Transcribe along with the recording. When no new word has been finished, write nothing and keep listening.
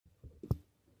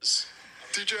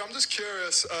DJ, I'm just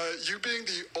curious, you being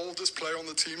the oldest player on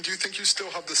the team, do you think you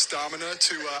still have the stamina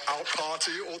to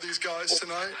out-party all these guys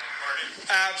tonight?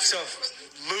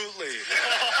 Absolutely.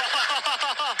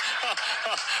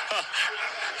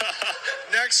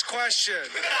 Next question.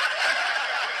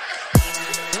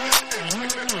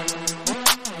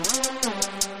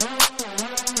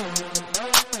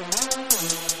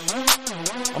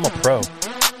 I'm a pro.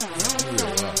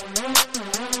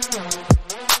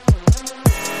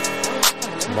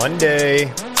 It's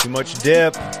Monday. Too much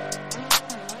dip.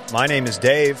 My name is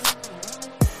Dave.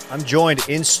 I'm joined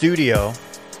in studio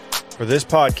for this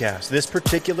podcast, this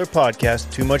particular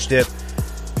podcast, Too Much Dip,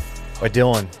 by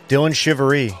Dylan. Dylan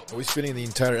Shivery. Are we spending the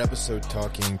entire episode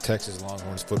talking Texas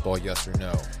Longhorns football, yes or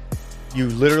no? You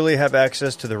literally have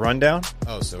access to the rundown.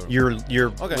 Oh, so You're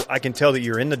okay. I can tell that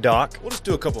you're in the dock. We'll just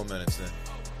do a couple of minutes then.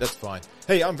 That's fine.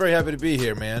 Hey, I'm very happy to be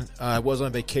here, man. I was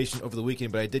on vacation over the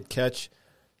weekend, but I did catch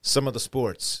some of the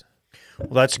sports. Well,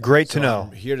 that's great to know.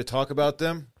 I'm here to talk about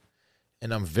them,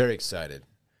 and I'm very excited.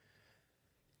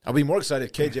 I'll be more excited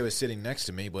if KJ was sitting next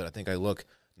to me, but I think I look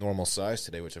normal size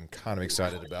today, which I'm kind of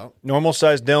excited about. Normal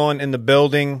size Dylan in the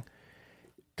building.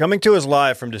 Coming to us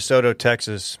live from DeSoto,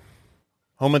 Texas,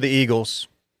 home of the Eagles.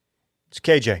 It's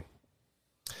KJ.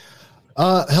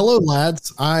 Hello,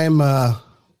 lads. I'm,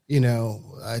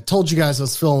 I told you guys I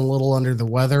was feeling a little under the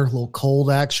weather, a little cold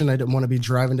action. I didn't want to be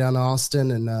driving down to Austin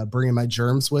and bringing my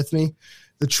germs with me.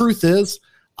 The truth is,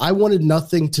 I wanted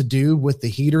nothing to do with the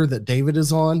heater that David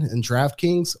is on in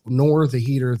DraftKings, nor the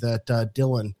heater that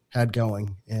Dylan had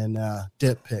going in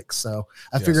Dip Picks. So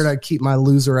I figured I'd keep my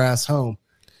loser ass home.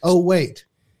 Oh, wait.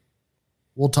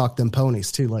 We'll talk them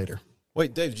ponies, too, later.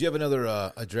 Wait, Dave, did you have another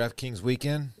a DraftKings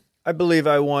weekend? I believe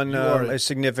I won a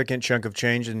significant chunk of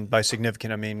change, and by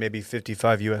significant, I mean maybe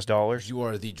 $55 US. You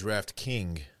are the draft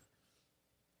king.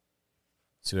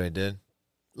 See what I did?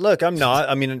 Look, I'm not.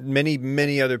 I mean,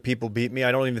 many other people beat me.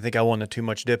 I don't even think I won the Too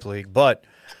Much Dip League, but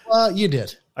you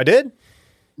did. I did?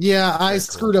 Yeah, I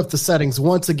screwed up the settings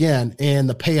once again, and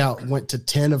the payout went to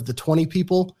 10 of the 20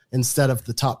 people instead of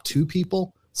the top 2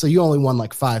 people. So you only won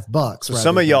like $5. So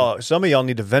some of y'all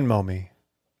need to Venmo me.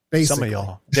 Basically. Some of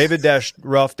y'all.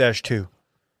 David-Ruff-2.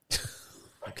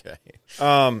 Okay.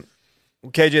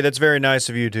 KJ, that's very nice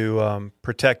of you to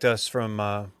protect us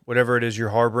from whatever it is you're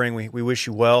harboring. We wish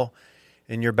you well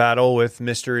in your battle with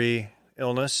mystery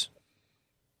illness.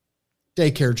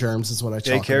 Daycare germs is what I talk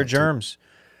about. Daycare germs.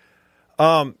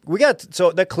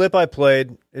 So that clip I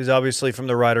played is obviously from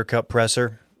the Ryder Cup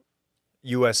presser,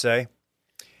 USA.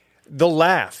 The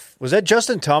laugh. Was that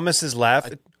Justin Thomas's laugh?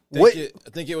 I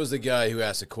think it was the guy who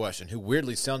asked a question, who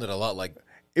weirdly sounded a lot like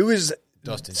it was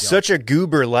Dustin Johnson. Such a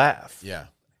goober laugh. Yeah.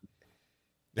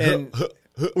 And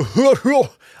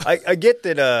I get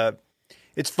that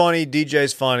it's funny,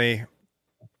 DJ's funny.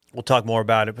 We'll talk more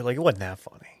about it, but like it wasn't that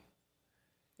funny.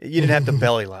 You didn't have the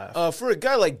belly laugh. For a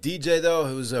guy like DJ, though,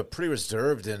 who's pretty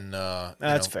reserved and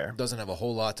that's fair. Doesn't have a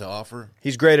whole lot to offer.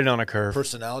 He's graded on a curve.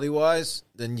 Personality-wise,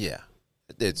 then yeah,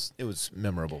 it was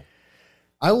memorable.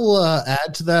 I will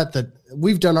add to that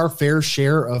we've done our fair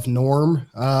share of Norm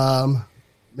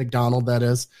McDonald, that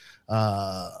is,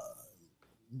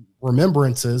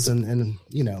 remembrances and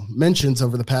mentions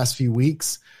over the past few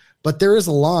weeks. But there is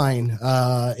a line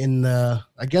I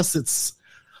guess it's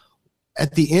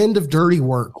at the end of Dirty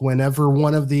Work, whenever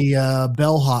one of the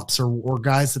bellhops or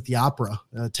guys at the opera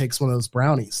takes one of those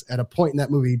brownies. At a point in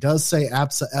that movie, he does say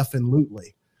 "absa effing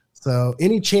lootly." So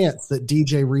any chance that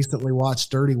DJ recently watched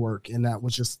Dirty Work and that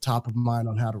was just top of mind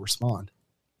on how to respond?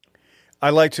 I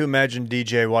like to imagine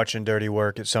DJ watching Dirty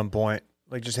Work at some point,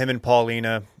 like just him and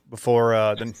Paulina before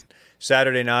the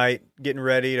Saturday night, getting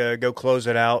ready to go close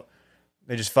it out.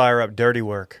 They just fire up Dirty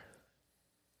Work.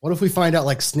 What if we find out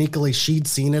like sneakily she'd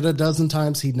seen it a dozen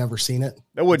times, he'd never seen it?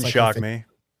 That wouldn't shock me.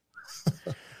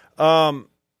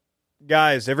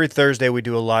 Guys, every Thursday we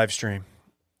do a live stream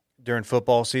during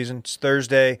football season. It's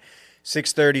Thursday,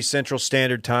 6:30 Central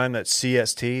Standard Time. That's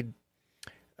CST.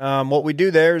 What we do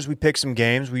there is we pick some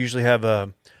games. We usually have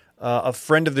a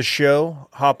friend of the show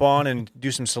hop on and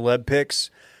do some celeb picks.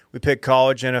 We pick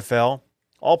college, NFL,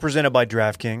 all presented by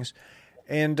DraftKings.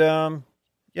 And,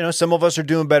 some of us are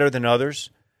doing better than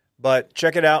others. But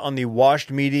check it out on the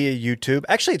Washed Media YouTube.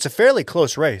 Actually, it's a fairly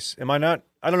close race. Am I not?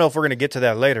 I don't know if we're going to get to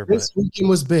that later. This weekend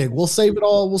was big. We'll save it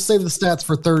all. We'll save the stats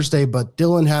for Thursday, but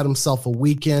Dylan had himself a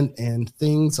weekend, and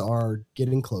things are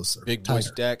getting closer. Big boy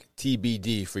stack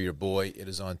TBD for your boy. It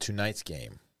is on tonight's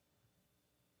game.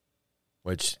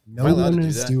 Which no one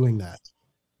is doing that.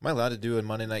 Am I allowed to do a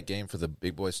Monday night game for the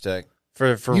big boy stack?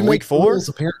 For week 4?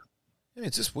 I mean,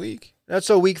 it's this week. That's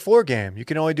a week 4 game. You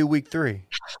can only do week 3.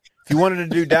 If you wanted to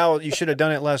do Dallas, you should have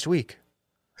done it last week.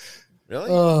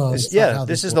 Really?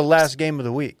 This is the last game of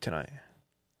the week tonight.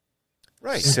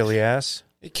 Right. Silly ass.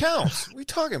 It counts. What are you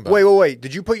talking about? Wait.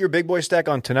 Did you put your big boy stack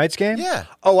on tonight's game? Yeah.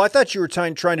 Oh, I thought you were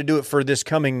trying to do it for this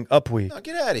coming up week. No,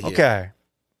 get out of here. Okay.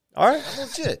 All right. I'm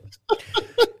legit.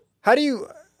 How do you?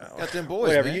 Got them boys,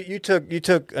 Whatever. man. You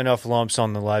took enough lumps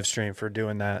on the live stream for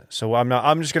doing that, so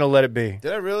I'm just gonna let it be.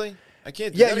 Did I really? I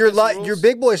can't. Yeah, your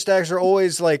big boy stacks are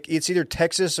always like it's either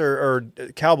Texas or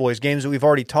Cowboys games that we've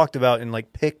already talked about and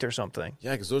like picked or something.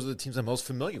 Yeah, because those are the teams I'm most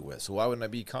familiar with. So why wouldn't I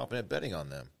be confident betting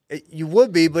on them? You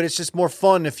would be, but it's just more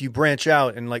fun if you branch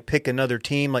out and like pick another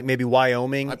team, like maybe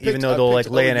Wyoming, even though they'll like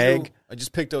lay an egg. I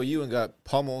just picked OU and got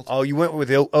pummeled. Oh, you went with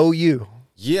OU.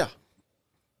 Yeah.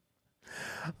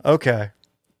 Okay.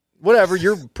 Whatever.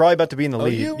 You're probably about to be in the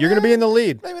lead. You're going to be in the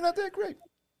lead. Maybe not that great.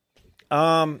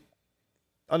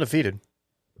 Undefeated.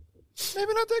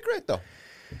 Maybe not that great, though.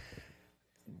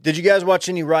 Did you guys watch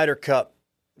any Ryder Cup?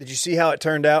 Did you see how it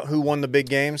turned out? Who won the big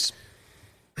games?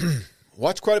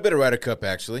 Watched quite a bit of Ryder Cup,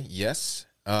 actually. Yes.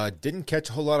 Didn't catch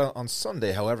a whole lot on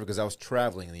Sunday, however, because I was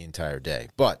traveling the entire day.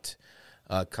 But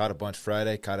caught a bunch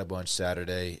Friday, caught a bunch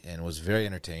Saturday, and was very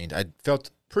entertained. I felt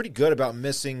pretty good about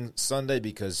missing Sunday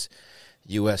because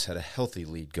U.S. had a healthy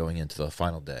lead going into the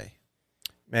final day.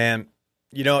 Man,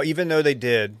 even though they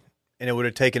did, and it would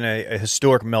have taken a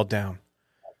historic meltdown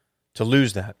to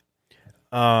lose that,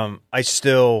 I've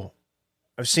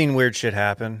seen weird shit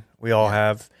happen. We all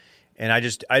have. And I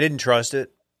didn't trust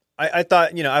it. I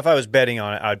thought, if I was betting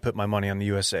on it, I'd put my money on the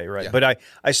USA, right? Yeah. But I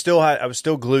was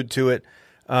still glued to it.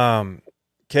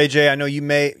 KJ, I know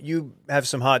you have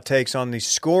some hot takes on the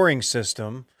scoring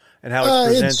system and how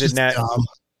it's presented.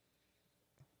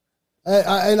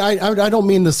 I don't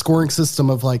mean the scoring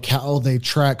system of like how they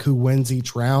track who wins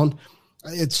each round.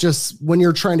 It's just when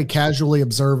you're trying to casually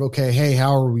observe, okay, hey,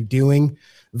 how are we doing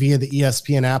via the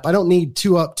ESPN app? I don't need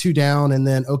 2 up, 2 down, and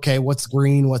then, okay, what's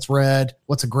green, what's red,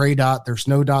 what's a gray dot? There's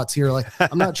no dots here. Like,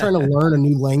 I'm not trying to learn a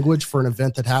new language for an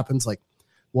event that happens like,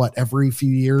 every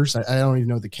few years? I don't even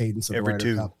know the cadence of every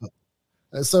the Ryder 2.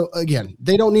 Cup. So, again,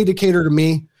 they don't need to cater to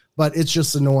me, but it's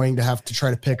just annoying to have to try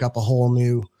to pick up a whole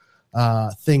new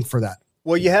thing for that.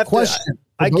 Well, you have to.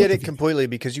 I get it completely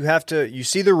because you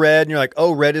see the red and you're like,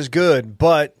 oh, red is good.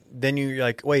 But then you're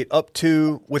like, wait, up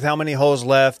 2 with how many holes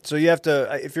left? So you have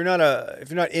to, if you're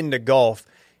not into golf,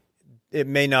 it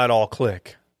may not all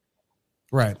click.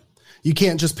 Right. You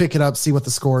can't just pick it up, see what the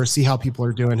score is, see how people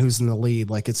are doing, who's in the lead.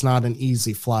 Like, it's not an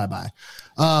easy flyby.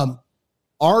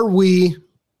 Are we,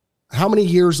 how many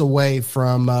years away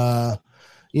from,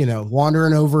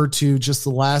 wandering over to just the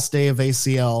last day of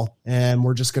ACL, and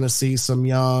we're just going to see some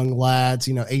young lads,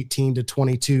 18 to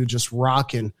 22, just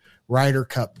rocking Ryder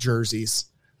Cup jerseys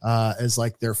as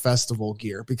like their festival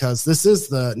gear, because this is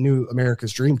the new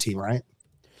America's Dream Team, right?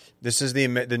 This is the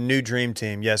new Dream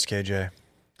Team. Yes, KJ.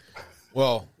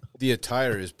 Well, the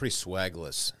attire is pretty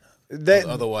swagless.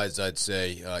 Otherwise, I'd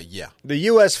say, yeah. The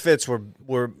U.S. fits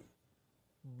were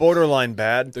borderline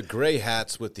bad. The gray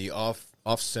hats with the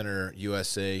off-center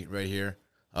USA right here,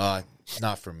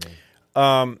 not for me.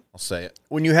 I'll say it.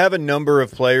 When you have a number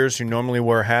of players who normally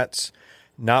wear hats,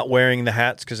 not wearing the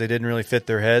hats because they didn't really fit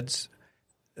their heads,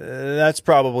 that's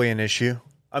probably an issue.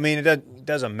 I mean, it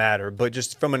doesn't matter, but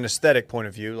just from an aesthetic point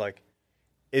of view, like,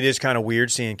 it is kind of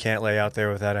weird seeing Cantlay out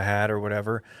there without a hat or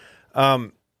whatever.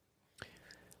 To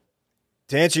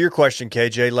answer your question,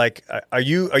 KJ, like, are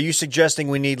you suggesting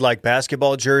we need like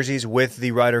basketball jerseys with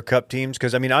the Ryder Cup teams?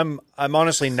 Because I mean, I'm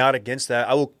honestly not against that.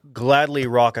 I will gladly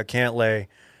rock a Cantlay,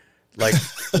 like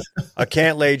a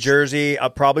Cantlay jersey. I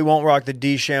probably won't rock the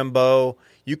DeChambeau.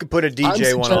 You could put a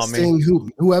DJ one on me.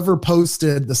 Whoever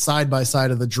posted the side by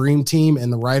side of the Dream Team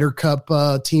and the Ryder Cup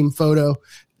team photo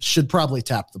should probably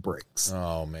tap the brakes.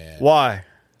 Oh man, why?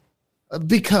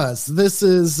 Because this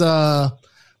is the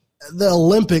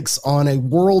Olympics on a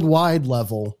worldwide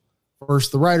level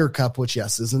versus the Ryder Cup, which,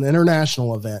 yes, is an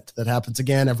international event that happens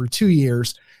again every 2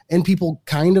 years, and people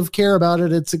kind of care about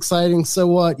it. It's exciting. So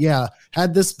what? Yeah.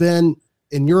 Had this been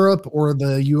in Europe or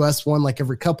the US one, like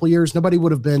every couple of years, nobody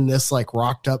would have been this like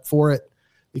rocked up for it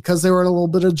because they were in a little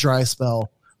bit of dry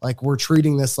spell. Like, we're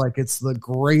treating this like it's the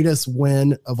greatest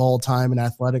win of all time in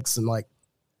athletics. And like,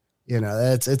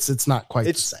 it's not quite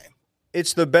the same.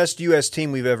 It's the best U.S.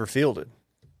 team we've ever fielded.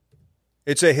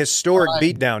 It's a historic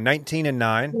beatdown,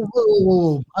 19-9.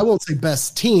 Whoa. I won't say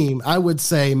best team. I would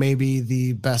say maybe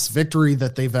the best victory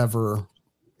that they've ever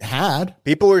had.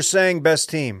 People are saying best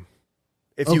team.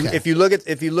 If you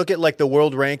look at like the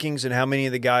world rankings and how many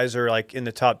of the guys are like in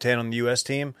the top 10 on the U.S.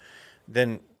 team,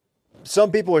 then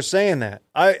some people are saying that.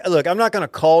 I'm not going to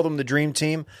call them the Dream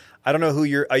Team. I don't know who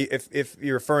if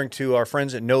you're referring to our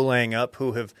friends at No Laying Up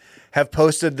who have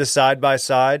posted the side by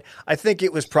side. I think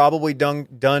it was probably done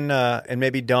and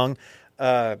maybe tongue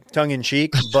in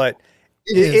cheek, but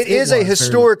it is a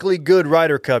historically good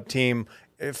Ryder Cup team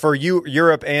for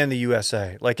Europe and the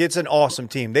USA. Like, it's an awesome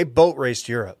team. They boat raced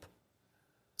Europe.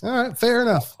 All right, fair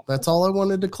enough. That's all I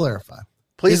wanted to clarify.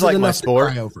 Please like my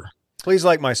sport. Please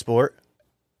like my sport.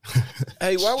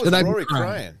 Hey, why was Rory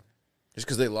crying? Just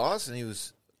because they lost and he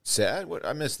was sad? What?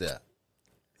 I missed that.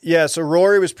 Yeah, so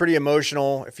Rory was pretty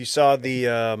emotional. If you saw the,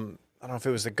 I don't know if it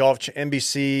was the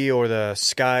NBC or the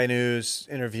Sky News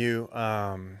interview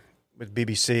with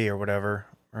BBC or whatever,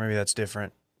 or maybe that's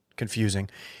different, confusing.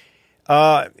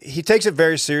 He takes it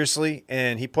very seriously,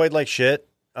 and he played like shit.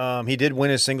 He did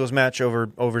win his singles match over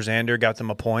Xander, got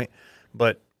them a point,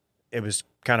 but it was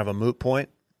kind of a moot point.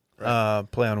 Right.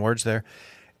 Play on words there.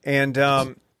 And,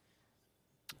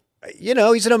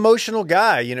 he's an emotional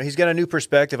guy. He's got a new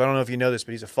perspective. I don't know if you know this,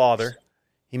 but he's a father.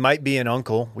 He might be an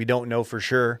uncle. We don't know for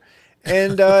sure.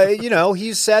 And,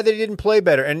 he's sad that he didn't play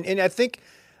better. And I think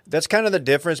that's kind of the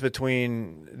difference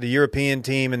between the European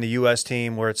team and the U.S.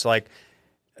 team, where it's like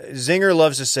Zinger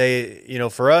loves to say,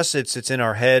 for us, it's in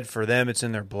our head. For them, it's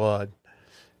in their blood.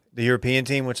 The European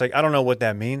team, which, I don't know what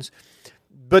that means.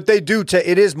 But they do.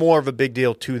 It is more of a big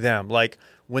deal to them. Like,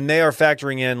 when they are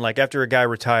factoring in, like, after a guy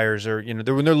retires or, when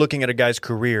they're looking at a guy's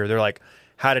career, they're like,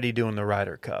 how did he do in the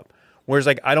Ryder Cup? Whereas,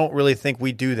 I don't really think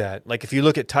we do that. Like, if you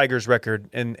look at Tiger's record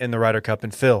in the Ryder Cup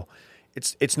and Phil,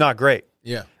 it's not great.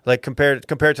 Yeah. Like, compared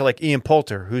to, like, Ian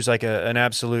Poulter, who's, like, an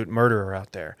absolute murderer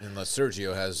out there. Unless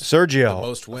Sergio has the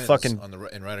most wins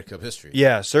in Ryder Cup history.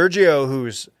 Yeah,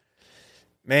 Sergio,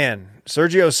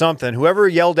 Sergio something. Whoever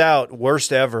yelled out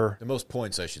worst ever. The most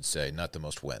points, I should say, not the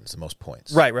most wins. The most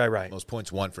points. Right. Most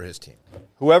points won for his team.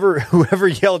 Whoever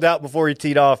yelled out before he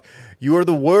teed off, you are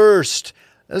the worst.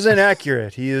 That's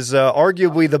inaccurate. He is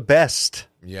arguably the best.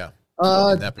 Yeah.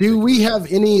 Do we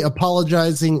have any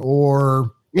apologizing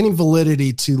or any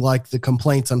validity to, like, the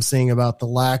complaints I'm seeing about the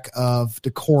lack of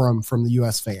decorum from the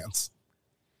U.S. fans?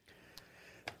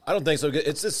 I don't think so.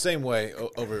 It's the same way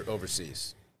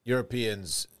overseas.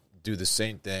 Europeans do the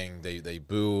same thing. They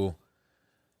boo.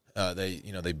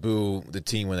 They boo the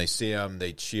team when they see them.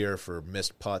 They cheer for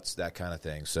missed putts, that kind of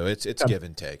thing. So it's give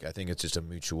and take. I think it's just a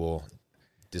mutual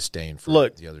disdain for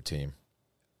the other team.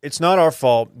 It's not our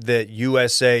fault that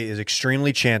USA is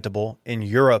extremely chantable and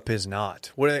Europe is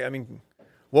not. What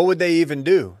would they even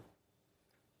do?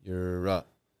 You're up.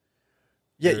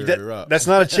 Yeah, that's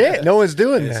not a chant. No one's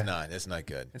doing that. It's not. It's not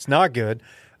good. It's not good.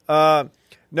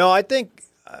 No, I think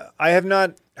I have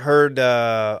not heard.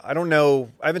 I don't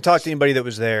know. I haven't talked to anybody that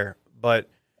was there, but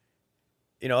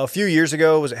a few years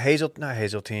ago, was it not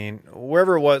Hazeltine,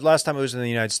 wherever it was. Last time it was in the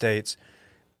United States.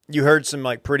 You heard some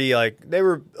pretty they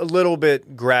were a little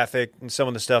bit graphic in some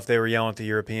of the stuff they were yelling at the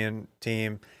European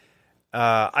team.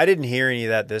 I didn't hear any of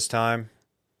that this time.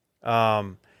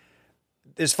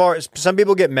 As far as some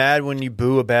people get mad when you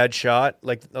boo a bad shot,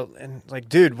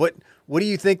 dude, what do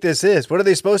you think this is? What are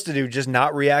they supposed to do? Just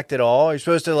not react at all? You're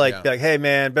supposed to be like, hey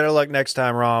man, better luck next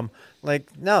time, Rom.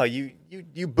 No,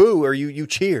 you boo or you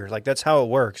cheer. That's how it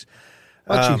works.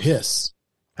 I thought you hiss.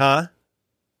 Huh?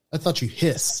 I thought you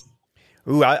hiss.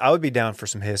 Ooh, I would be down for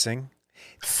some hissing.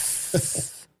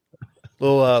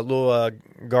 little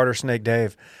garter snake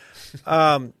Dave.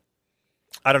 I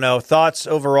don't know. Thoughts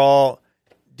overall.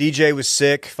 DJ was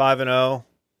sick, 5-0.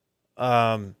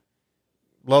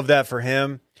 Love that for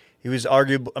him. He was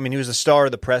he was the star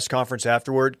of the press conference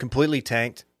afterward. Completely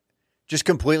tanked. Just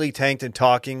completely tanked and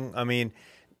talking.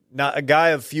 Not a guy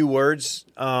of few words,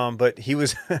 but he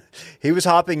was he was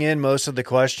hopping in most of the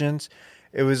questions.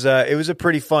 It was a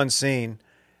pretty fun scene.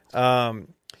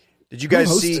 Did you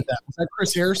guys see that? Was that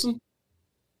Chris Harrison?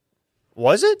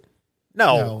 Was it?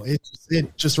 No,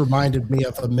 it just reminded me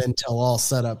of a Men Tell All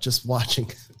setup, just watching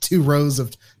 2 rows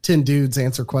of 10 dudes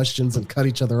answer questions and cut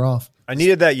each other off. I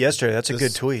needed that yesterday. That's a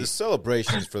good tweet. The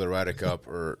celebrations for the Ryder Cup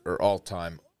are all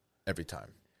time, every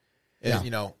time. And,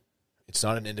 it's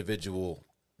not an individual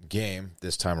game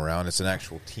this time around. It's an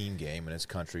actual team game, and it's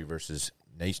country versus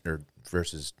nation or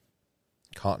versus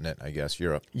continent, I guess,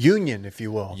 Europe. Union, if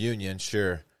you will. Union,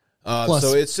 sure.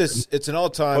 So it's an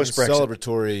all-time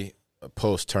celebratory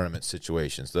post-tournament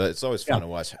situation. So it's always fun to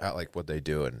watch what they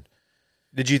do. And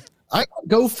I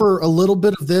go for a little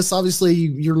bit of this. Obviously,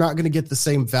 you're not going to get the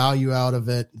same value out of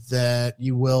it that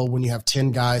you will when you have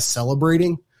 10 guys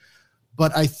celebrating.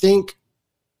 But I think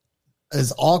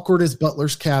as awkward as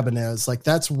Butler's cabin is,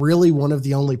 that's really one of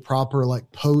the only proper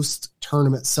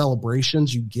post-tournament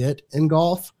celebrations you get in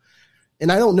golf.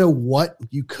 and I don't know what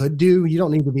you could do. You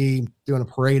don't need to be doing a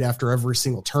parade after every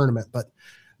single tournament, but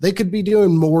they could be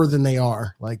doing more than they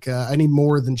are. Like, I need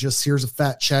more than just here's a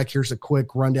fat check, here's a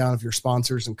quick rundown of your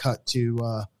sponsors and cut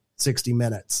to 60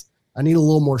 minutes. I need a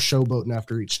little more showboating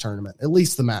after each tournament, at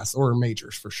least the mass or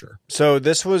majors for sure. So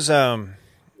this was,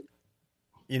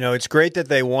 it's great that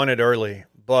they won it early,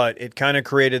 but it kind of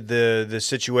created the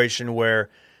situation where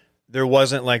there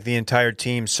wasn't like the entire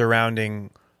team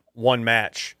surrounding one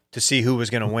match to see who was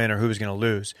going to win or who was going to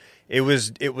lose. It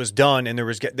was done, and there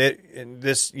was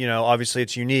this. Obviously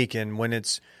it's unique, and when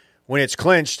it's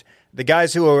clinched, the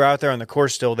guys who are out there on the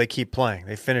course still, they keep playing.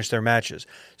 They finish their matches.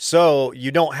 So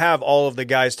you don't have all of the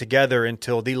guys together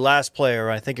until the last player,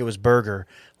 I think it was Berger,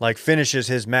 finishes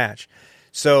his match.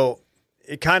 So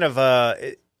it kind of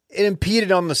it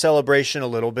impeded on the celebration a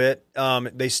little bit.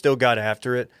 They still got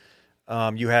after it.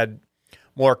 You had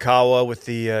Morikawa with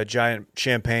the giant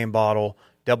champagne bottle,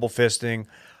 double fisting.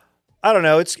 I don't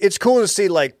know. It's cool to see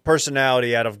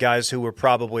personality out of guys who were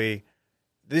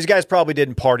these guys probably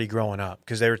didn't party growing up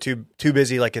because they were too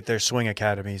busy at their swing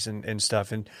academies and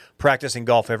stuff and practicing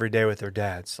golf every day with their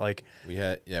dads. We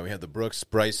had the Brooks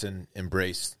Bryson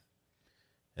embrace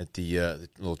at the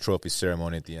little trophy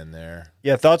ceremony at the end there.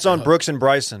 Yeah, thoughts on Brooks and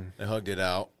Bryson? They hugged it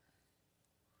out.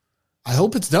 I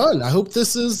hope it's done. I hope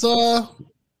this is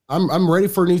I'm ready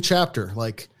for a new chapter.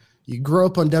 You grow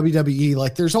up on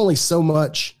WWE, there's only so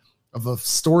much of a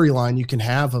storyline you can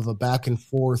have of a back and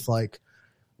forth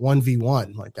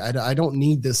 1v1. I don't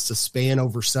need this to span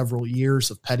over several years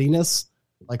of pettiness.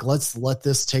 Let's let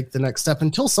this take the next step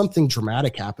until something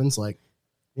dramatic happens. I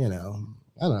don't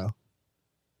know.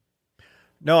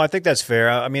 No, I think that's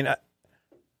fair. I mean,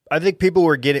 I think people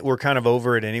were kind of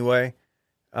over it anyway.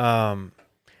 And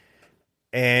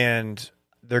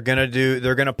they're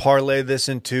gonna parlay this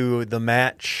into the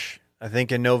match, I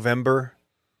think in November,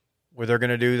 where they're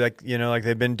gonna do like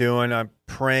they've been doing. I'm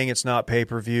praying it's not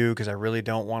pay-per-view because I really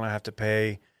don't want to have to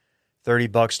pay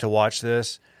 $30 to watch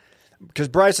this. Because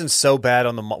Bryson's so bad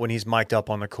when he's mic'd up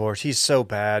on the course. He's so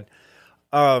bad.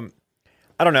 I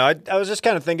don't know. I was just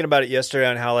kind of thinking about it yesterday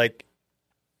on how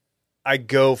I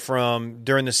go from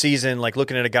during the season,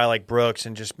 looking at a guy like Brooks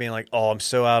and just being oh, I'm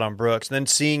so out on Brooks. And then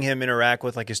seeing him interact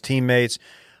with his teammates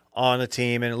on the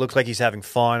team, and it looks like he's having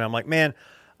fun. I'm like, man,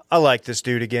 I like this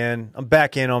dude again. I'm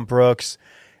back in on Brooks.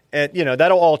 And,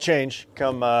 that'll all change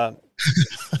come,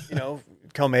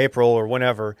 come April or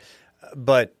whenever.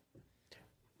 But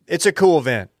it's a cool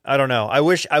event. I don't know. I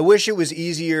wish it was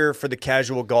easier for the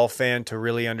casual golf fan to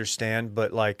really understand,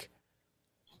 but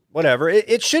whatever.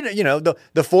 It should,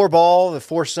 the four ball, the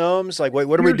foursomes,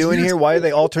 what are we doing here? Why are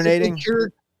they alternating?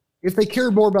 If they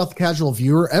cared more about the casual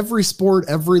viewer, every sport,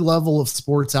 every level of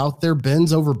sports out there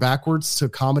bends over backwards to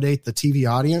accommodate the TV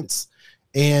audience.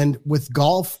 And with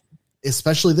golf,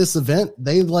 especially this event,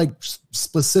 they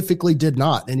specifically did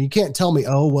not. And you can't tell me,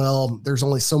 oh, well, there's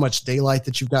only so much daylight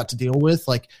that you've got to deal with.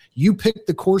 You pick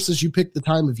the courses, you pick the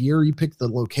time of year, you pick the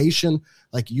location.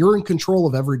 You're in control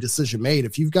of every decision made.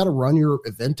 If you've got to run your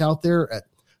event out there at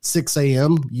 6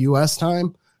 a.m. U.S.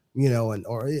 time,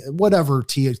 or whatever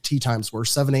tea times were,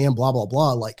 7 a.m., blah, blah,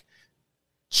 blah,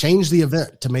 change the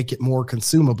event to make it more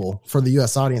consumable for the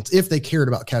U.S. audience if they cared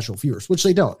about casual viewers, which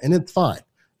they don't. And it's fine.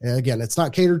 Again, it's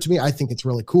not catered to me. I think it's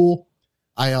really cool.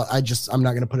 I'm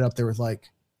not going to put it up there with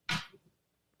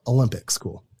Olympics.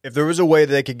 Cool. If there was a way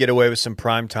that they could get away with some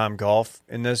primetime golf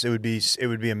in this, it would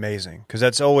be amazing. Cause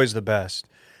that's always the best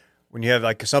when you have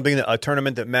a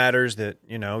tournament that matters that,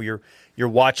 you're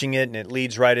watching it and it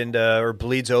leads right into, or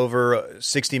bleeds over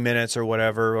 60 minutes or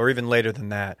whatever, or even later than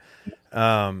that.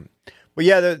 But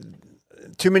yeah,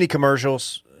 too many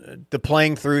commercials. The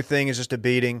playing through thing is just a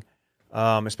beating.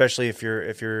 Especially if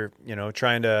you're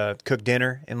trying to cook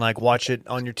dinner and watch it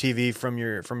on your TV from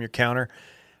your counter,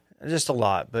 just a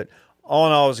lot. But all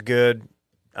in all, it was good.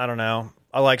 I don't know.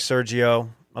 I like Sergio.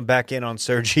 I'm back in on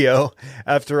Sergio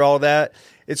after all that.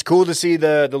 It's cool to see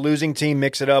the losing team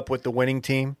mix it up with the winning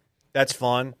team. That's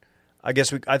fun. I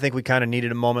think we kind of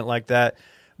needed a moment like that.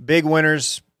 Big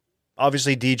winners,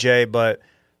 obviously DJ, but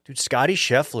dude, Scotty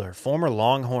Scheffler, former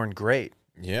Longhorn great.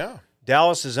 Yeah.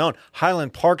 Dallas's own,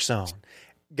 Highland Park's own.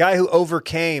 Guy who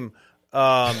overcame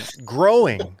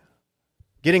growing,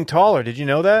 getting taller. Did you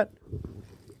know that?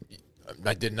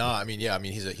 I did not.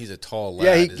 He's a tall lad.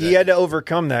 Yeah, he had to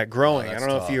overcome that growing. I don't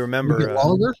know if you remember. Did he get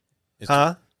longer?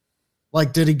 Huh?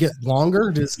 Did he get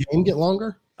longer? Did his game get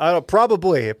longer?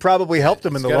 Probably. It probably helped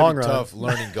him in the long run. It's tough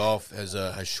learning golf as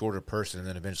a shorter person and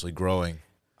then eventually growing.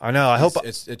 I know. I hope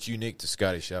it's unique to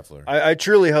Scotty Scheffler. I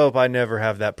truly hope I never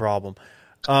have that problem.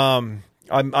 I'm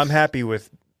happy with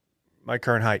my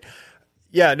current height.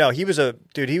 Yeah, no, he was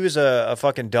a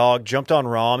fucking dog. Jumped on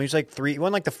Rahm. He was like he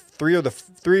won like the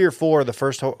three or four of the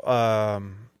first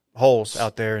holes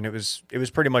out there, and it was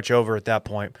pretty much over at that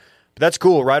point. But that's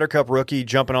cool. Ryder Cup rookie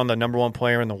jumping on the number one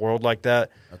player in the world like that.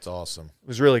 That's awesome. It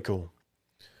was really cool.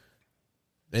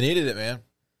 They needed it, man.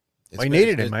 It's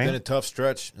been a tough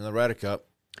stretch in the Ryder Cup.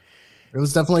 It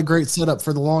was definitely a great setup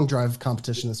for the long drive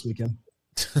competition this weekend.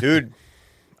 Dude,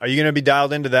 are you going to be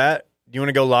dialed into that? Do you want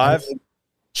to go live?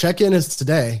 Check-in is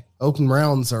today. Open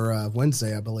rounds are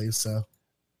Wednesday, I believe. So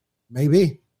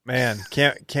maybe. Man,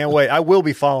 can't wait. I will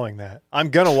be following that.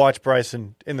 I'm gonna watch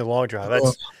Bryson in the long drive.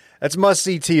 That's must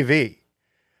see TV.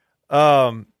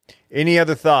 Any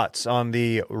other thoughts on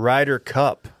the Ryder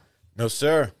Cup? No,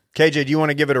 sir. KJ, do you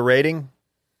want to give it a rating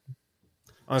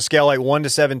on a scale like 1 to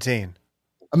 17?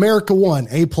 America won,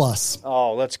 A+.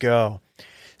 Oh, let's go.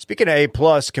 Speaking of A+,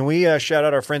 can we shout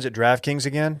out our friends at DraftKings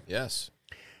again? Yes.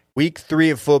 Week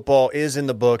 3 of football is in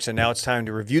the books, and now it's time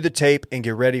to review the tape and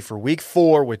get ready for Week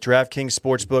 4 with DraftKings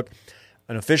Sportsbook,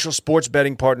 an official sports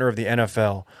betting partner of the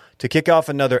NFL. To kick off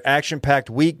another action-packed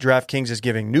week, DraftKings is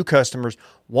giving new customers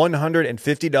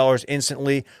 $150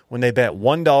 instantly when they bet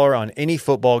 $1 on any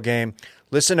football game.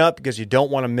 Listen up because you don't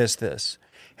want to miss this.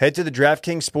 Head to the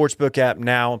DraftKings Sportsbook app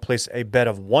now and place a bet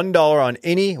of $1 on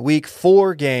any Week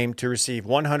 4 game to receive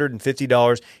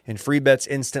 $150 in free bets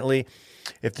instantly.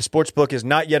 If the sportsbook is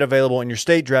not yet available in your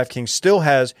state, DraftKings still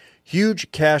has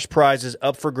huge cash prizes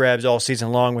up for grabs all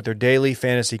season long with their daily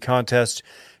fantasy contests.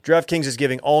 DraftKings is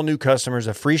giving all new customers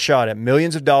a free shot at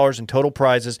millions of dollars in total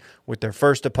prizes with their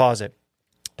first deposit.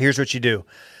 Here's what you do.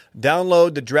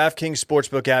 Download the DraftKings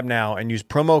Sportsbook app now and use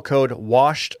promo code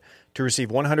WASHED to receive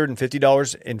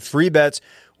 $150 in free bets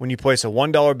when you place a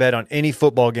 $1 bet on any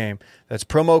football game. That's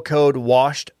promo code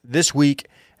WASHED this week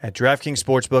at DraftKings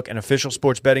Sportsbook, an official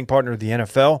sports betting partner of the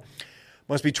NFL.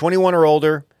 Must be 21 or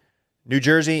older, New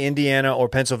Jersey, Indiana, or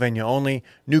Pennsylvania only.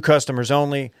 New customers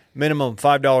only. Minimum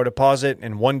 $5 deposit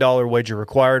and $1 wager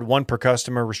required. One per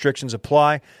customer. Restrictions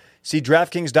apply. See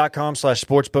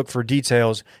DraftKings.com/sportsbook for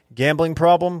details. Gambling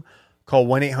problem? Call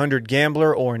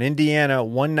 1-800-GAMBLER or in Indiana,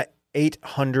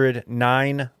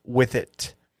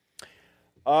 1-800-9-WITH-IT.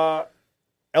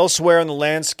 Elsewhere in the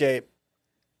landscape,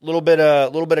 a little bit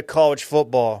of college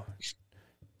football.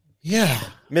 Yeah,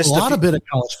 Missed a bit of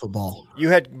college football. You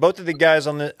had both of the guys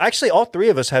on the. Actually, all three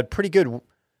of us had pretty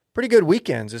good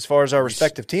weekends as far as our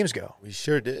respective teams go. We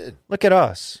sure did. Look at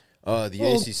us. The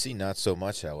ACC not so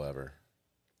much, however.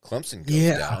 Clemson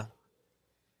goes down.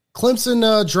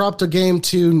 Clemson dropped a game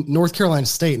to North Carolina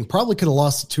State and probably could have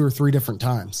lost it 2 or 3 different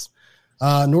times.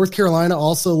 North Carolina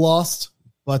also lost,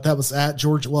 but that was at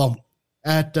Georgia. Well,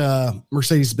 at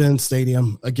Mercedes-Benz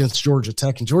Stadium against Georgia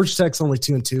Tech. And Georgia Tech's only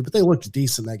 2-2, but they looked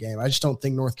decent in that game. I just don't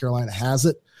think North Carolina has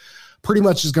it. Pretty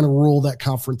much is going to rule that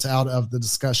conference out of the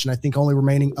discussion. I think only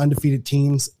remaining undefeated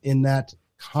teams in that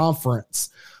conference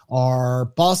are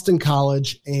Boston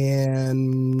College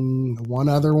and one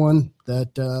other one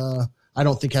that I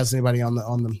don't think has anybody on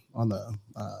the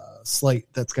slate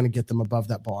that's going to get them above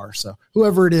that bar. So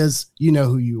whoever it is, you know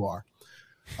who you are.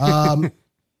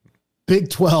 Big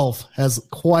 12 has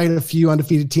quite a few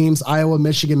undefeated teams. Iowa,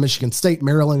 Michigan, Michigan State,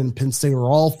 Maryland, and Penn State are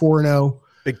all 4-0.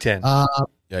 Big 10.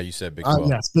 Yeah, you said Big 12.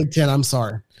 Yes, Big 10. I'm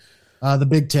sorry. The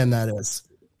Big 10, that is.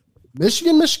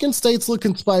 Michigan State's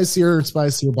looking spicier and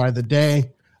spicier by the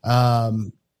day. I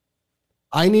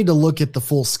need to look at the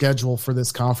full schedule for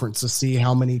this conference to see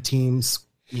how many teams,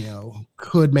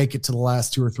 could make it to the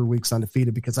last 2 or 3 weeks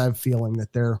undefeated, because I have a feeling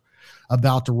that they're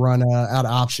about to run out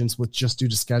of options with just due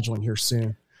to scheduling here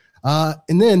soon.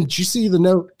 And then, did you see the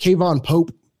note? Kayvon Pope,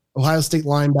 Ohio State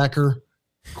linebacker,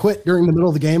 quit during the middle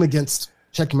of the game against,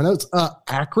 checking my notes,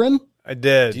 Akron? I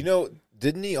did. Do you know,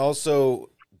 didn't he also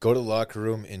go to the locker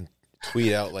room and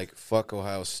tweet out, like, fuck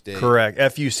Ohio State? Correct.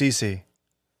 FUCC.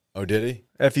 Oh, did he?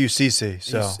 FUCC.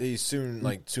 So he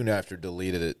soon after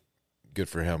deleted it. Good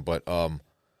for him. But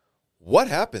what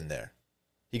happened there?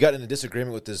 He got in a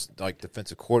disagreement with his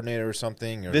defensive coordinator or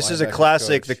something? Or this is a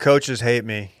classic, the coaches hate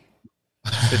me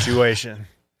situation.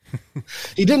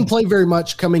 He didn't play very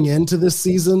much coming into this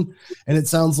season, and it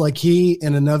sounds like he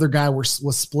and another guy were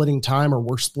splitting time from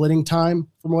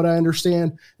what I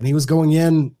understand, and he was going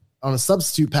in on a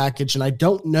substitute package, and I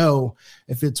don't know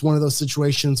if it's one of those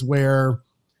situations where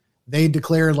they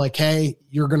declared like, hey,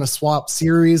 you're going to swap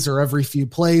series or every few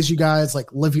plays, you guys, like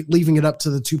leaving it up to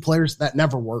the two players. That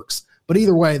never works. But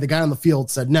either way, the guy on the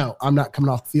field said, no, I'm not coming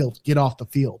off the field. Get off the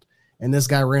field. And this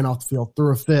guy ran off the field,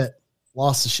 threw a fit,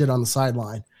 lost the shit on the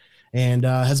sideline, and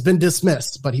has been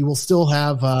dismissed. But he will still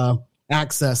have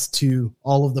access to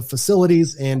all of the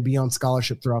facilities and be on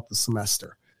scholarship throughout the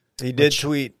semester. He did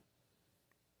tweet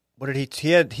What did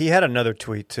he had another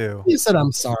tweet too. He said,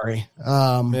 "I'm sorry."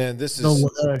 Man, this is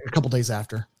a couple days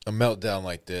after a meltdown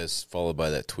like this, followed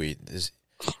by that tweet.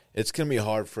 It's going to be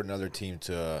hard for another team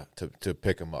to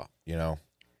pick him up. You know,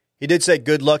 he did say,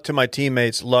 "Good luck to my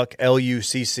teammates." Luck,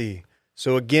 LUCC.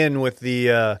 So again, with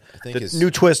the new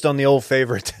twist on the old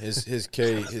favorite, his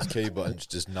K buttons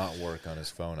does not work on his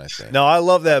phone. I think. No, I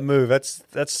love that move.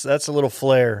 That's a little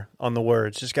flair on the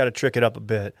words. Just got to trick it up a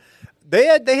bit. They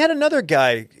had another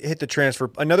guy hit the transfer,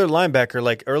 another linebacker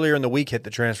like earlier in the week hit the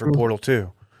transfer portal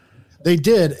too. They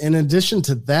did. In addition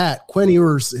to that, Quinn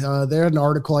Ewers, they had an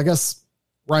article. I guess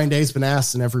Ryan Day's been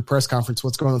asked in every press conference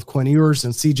what's going on with Quinn Ewers,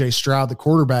 and C.J. Stroud, the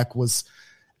quarterback, was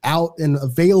out and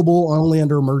available only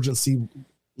under emergency,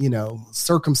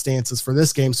 circumstances for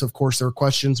this game. So of course there are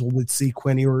questions. Will we see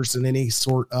Quinn Ewers in any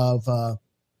sort of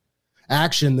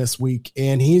action this week?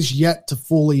 And he's yet to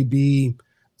fully be.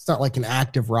 It's not like an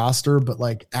active roster, but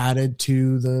like added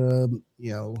to the,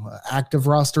 active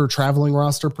roster, traveling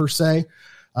roster per se.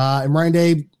 And Ryan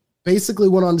Day basically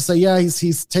went on to say, yeah,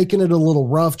 he's taken it a little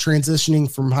rough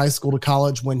transitioning from high school to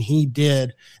college when he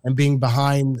did and being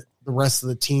behind the rest of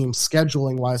the team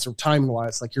scheduling wise or timing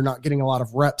wise. Like you're not getting a lot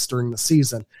of reps during the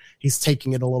season. He's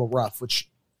taking it a little rough, which,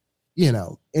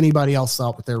 anybody else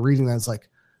out there reading that is like,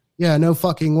 yeah, no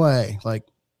fucking way. Like,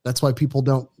 that's why people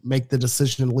don't make the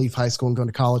decision to leave high school and go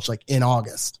to college like in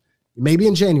August, maybe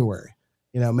in January,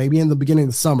 maybe in the beginning of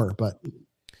the summer. But,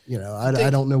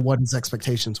 I don't know what his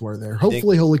expectations were there.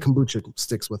 Hopefully Holy Kombucha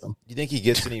sticks with him. Do you think he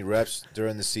gets any reps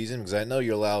during the season? Because I know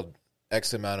you're allowed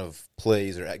X amount of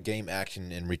plays or game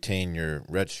action and retain your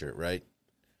red shirt, right?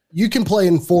 You can play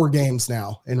in 4 games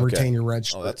now and retain your red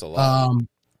shirt. Oh, that's a lot.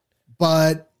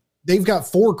 But they've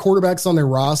got 4 quarterbacks on their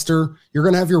roster. You're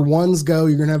going to have your ones go.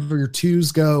 You're going to have your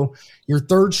twos go. Your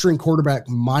third string quarterback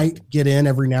might get in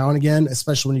every now and again,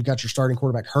 especially when you've got your starting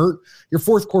quarterback hurt. Your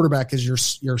fourth quarterback is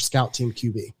your scout team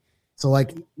QB. So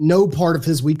like no part of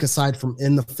his week aside from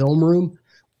in the film room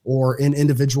or in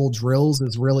individual drills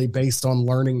is really based on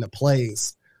learning the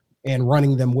plays and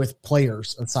running them with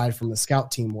players aside from the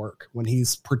scout team work when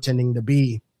he's pretending to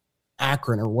be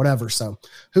Akron or whatever. So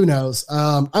who knows?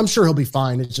 I'm sure he'll be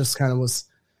fine. It just kind of was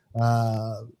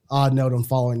odd note on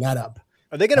following that up.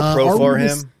 Are they going to pro for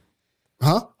him?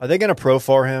 Huh? Are they going to pro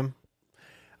for him?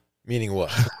 Meaning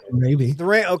what? Maybe.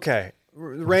 The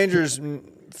Rangers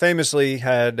famously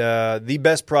had the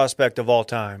best prospect of all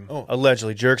time,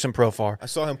 allegedly, Jurickson Profar. I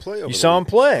saw him play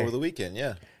over over the weekend,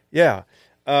 yeah. Yeah.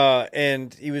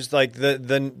 And he was like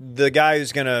the guy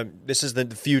who's going to – this is the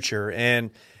future.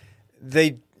 And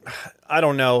I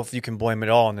don't know if you can blame it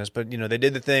all on this, but, they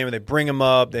did the thing where they bring him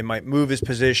up. They might move his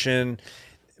position,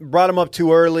 brought him up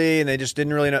too early, and they just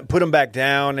didn't really put him back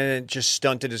down, and it just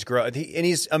stunted his growth. And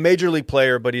he's a major league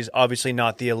player, but he's obviously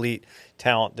not the elite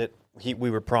talent that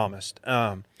we were promised.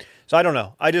 So I don't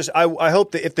know. I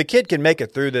hope that if the kid can make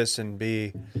it through this and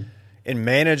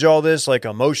manage all this, like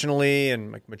emotionally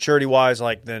and like maturity wise,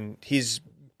 like then he's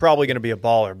probably going to be a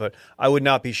baller. But I would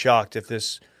not be shocked if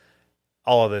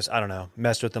all of this, I don't know,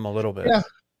 messed with them a little bit. Yeah,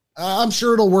 I'm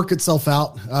sure it'll work itself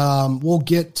out. We'll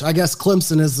get, I guess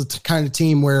Clemson is the kind of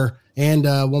team where, and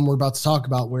one we're about to talk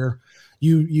about, where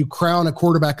you crown a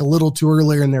quarterback a little too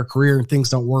earlier in their career and things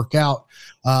don't work out.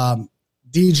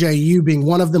 DJU being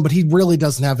one of them, but he really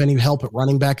doesn't have any help at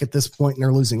running back at this point, and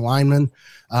they're losing linemen.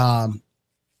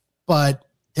 But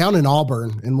down in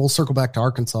Auburn, and we'll circle back to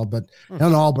Arkansas, but down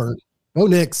in Auburn, Bo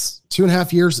Nix,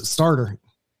 2.5 years at starter.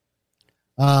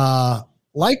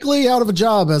 Likely out of a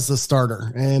job as a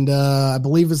starter. And I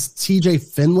believe it's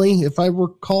TJ Finley, if I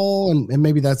recall. And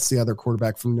maybe that's the other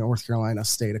quarterback from North Carolina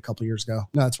State a couple years ago.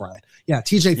 No, that's right. Yeah,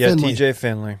 TJ Finley. TJ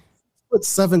Finley. Put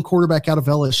 7 quarterback out of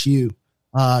LSU,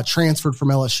 transferred from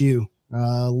LSU.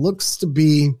 Looks to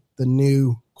be the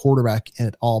new quarterback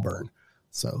at Auburn.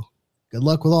 So good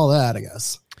luck with all that, I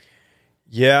guess.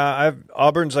 Yeah,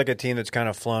 Auburn's like a team that's kind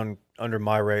of flown under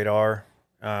my radar.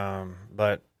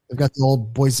 But they've got the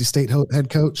old Boise State head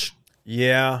coach.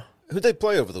 Yeah. Who'd they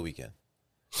play over the weekend?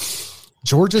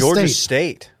 Georgia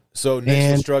State. So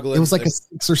Nix was struggling. It was like a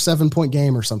 6 or 7 point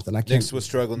game or something. Nix was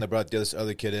struggling. They brought this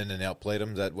other kid in and outplayed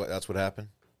him. That's what happened?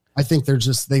 I think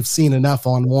they've seen enough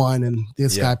on one, and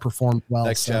this guy performed well.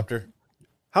 Next chapter.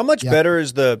 How much better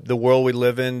is the world we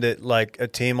live in that like a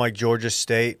team like Georgia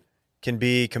State can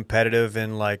be competitive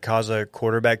and like cause a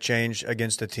quarterback change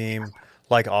against a team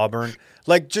like Auburn?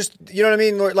 Like, just, you know what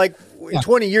I mean? Like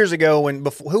 20 years ago,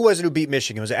 who was it who beat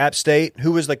Michigan? Was it App State?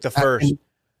 Who was like the first?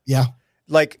 Yeah.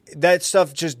 Like that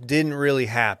stuff just didn't really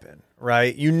happen,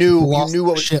 right? You knew what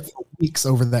was shit for weeks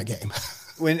over that game.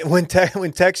 when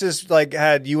Texas like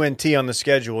had UNT on the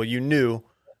schedule, you knew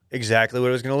exactly what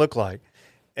it was going to look like.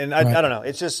 And I don't know.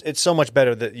 It's so much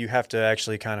better that you have to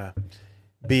actually kind of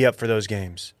be up for those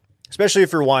games, especially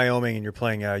if you're Wyoming and you're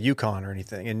playing UConn or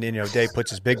anything. And, Dave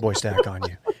puts his big boy stack on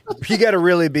you. You got to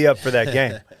really be up for that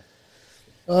game.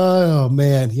 Oh,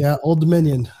 man. Yeah, Old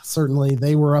Dominion, certainly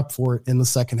they were up for it in the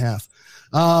second half.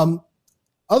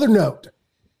 Other note,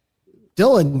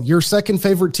 Dylan, your second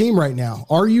favorite team right now.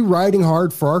 Are you riding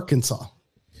hard for Arkansas?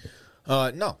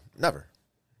 No, never.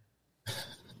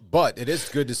 But it is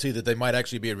good to see that they might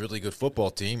actually be a really good football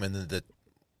team, and that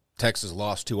Texas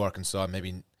lost to Arkansas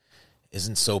maybe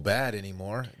isn't so bad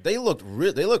anymore. They look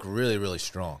really, really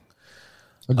strong.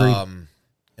 Agreed.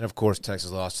 And of course,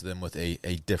 Texas lost to them with a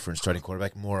different starting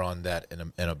quarterback. More on that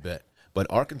in a bit. But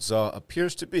Arkansas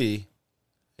appears to be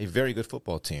a very good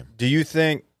football team. Do you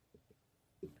think?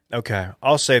 Okay,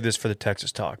 I'll save this for the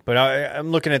Texas talk. But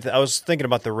I'm looking at. I was thinking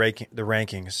about the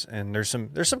rankings, and there's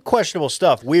some questionable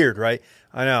stuff. Weird, right?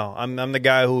 I know. I'm the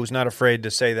guy who's not afraid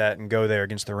to say that and go there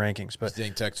against the rankings. But you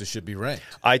think Texas should be ranked?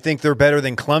 I think they're better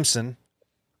than Clemson.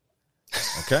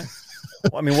 Okay.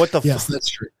 I mean, what the? Yes, that's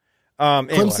true.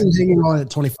 Anyway. Clemson hanging on at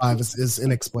 25 is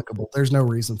inexplicable. There's no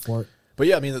reason for it. But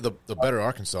yeah, I mean, the better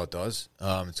Arkansas does,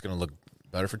 it's going to look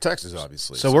better for Texas,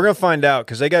 obviously. So we're going to find out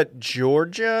because they got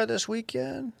Georgia this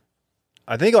weekend.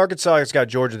 I think Arkansas has got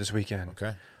Georgia this weekend.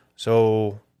 Okay.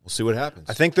 So we'll see what happens.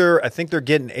 I think they're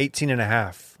getting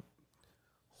 18.5.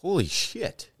 Holy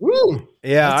shit. Woo!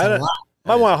 Yeah, I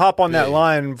might want to hop on that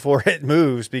line before it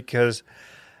moves because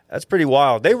that's pretty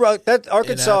wild. That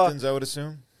Arkansas. In Athens, I would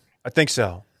assume. I think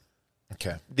so.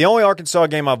 Okay. The only Arkansas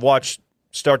game I've watched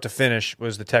start to finish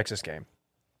was the Texas game.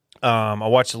 I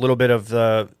watched a little bit of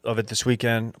it this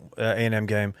weekend, A&M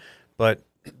game, but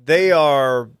they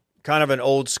are kind of an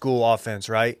old school offense,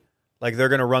 right? Like they're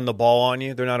going to run the ball on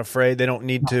you. They're not afraid. They don't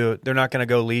need to. They're not going to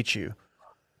go leech you.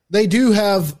 They do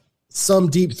have some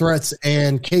deep threats,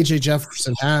 and KJ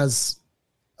Jefferson has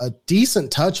a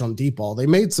decent touch on deep ball. They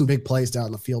made some big plays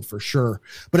down the field for sure,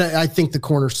 but I think the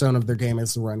cornerstone of their game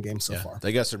is the run game so far.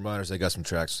 They got some runners. They got some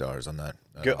track stars on that.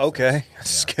 Okay,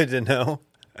 that's good to know.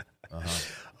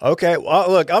 Okay, well,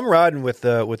 look, I'm riding with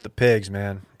the pigs,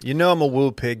 man. You know I'm a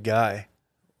Woo Pig guy.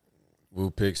 Woo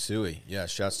Pig Suey. Yeah,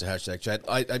 shouts to #Chad.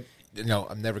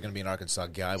 I'm never going to be an Arkansas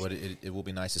guy, but it will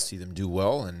be nice to see them do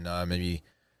well and maybe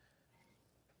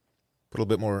put a little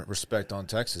bit more respect on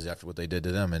Texas after what they did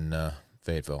to them in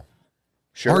Fayetteville.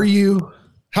 Sure.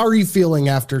 How are you feeling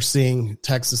after seeing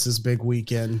Texas's big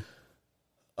weekend?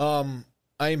 I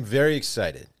am very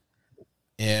excited.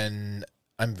 And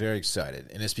I'm very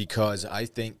excited. And it's because I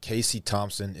think Casey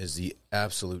Thompson is the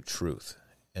absolute truth.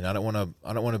 And I don't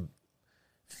want to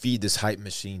feed this hype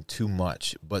machine too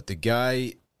much, but the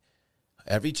guy,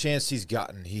 every chance he's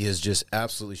gotten, he has just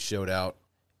absolutely showed out,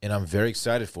 and I'm very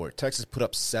excited for it. Texas put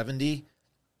up 70.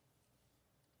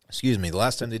 Excuse me. The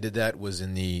last time they did that was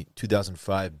in the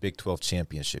 2005 Big 12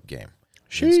 championship game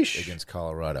against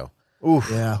Colorado. Oof.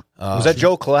 Yeah. Was that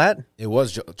Joe Klatt? It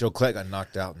was. Joe Klatt got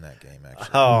knocked out in that game, actually.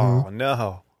 Oh,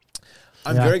 no.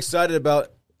 I'm very excited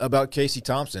about Casey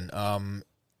Thompson.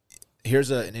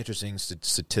 Here's an interesting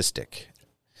statistic.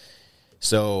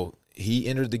 So he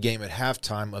entered the game at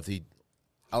halftime of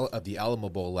the Alamo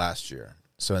Bowl last year.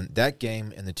 So in that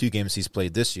game and the two games he's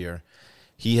played this year,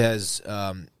 he has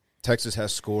Texas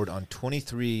has scored on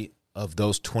 23 of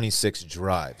those 26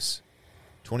 drives,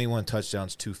 21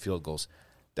 touchdowns, 2 field goals.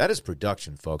 That is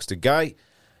production, folks. The guy,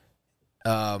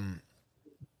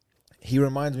 he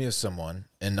reminds me of someone,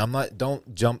 and I'm not.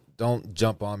 Don't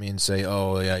jump on me and say,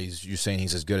 "Oh, yeah, you're saying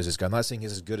he's as good as this guy." I'm not saying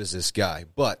he's as good as this guy,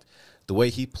 but the way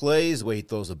he plays, the way he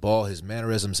throws the ball, his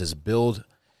mannerisms, his build,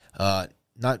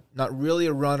 not really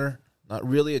a runner, not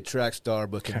really a track star,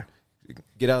 but can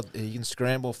get out. He can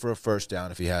scramble for a first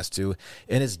down if he has to.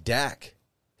 And his Dak,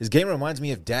 his game reminds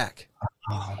me of Dak.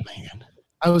 Oh man,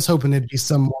 I was hoping it'd be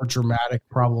some more dramatic,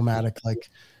 problematic, like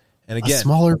and again, a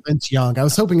smaller Vince Young. I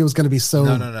was hoping it was going to be so.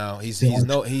 No.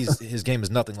 His game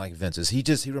is nothing like Vince's.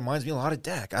 He reminds me a lot of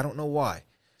Dak. I don't know why.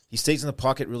 He stays in the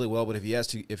pocket really well, but if he has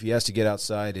to get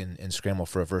outside and scramble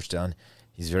for a first down,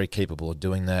 he's very capable of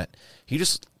doing that. He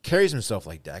just carries himself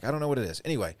like Dak. I don't know what it is.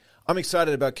 Anyway, I'm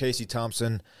excited about Casey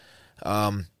Thompson.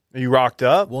 Are you rocked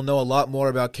up? We'll know a lot more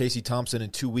about Casey Thompson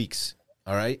in 2 weeks.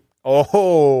 All right.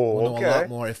 Oh, we'll know a lot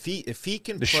more if he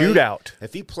can the play, shootout.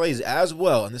 If he plays as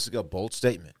well, and this is a bold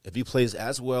statement, if he plays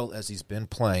as well as he's been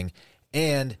playing,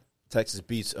 and Texas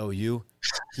beats OU,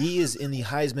 he is in the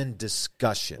Heisman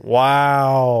discussion.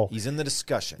 Wow, he's in the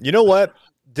discussion. You know what,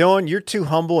 Dylan? You're too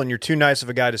humble and you're too nice of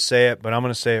a guy to say it, but I'm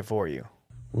going to say it for you.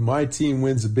 When my team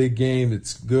wins a big game,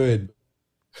 it's good.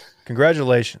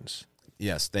 Congratulations.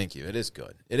 Yes, thank you. It is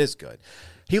good. It is good.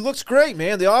 He looks great,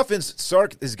 man. The offense,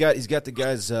 Sark he's got the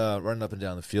guys running up and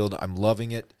down the field. I'm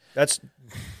loving it.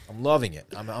 I'm loving it.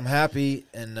 I'm happy,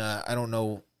 and I don't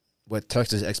know what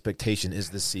Texas' expectation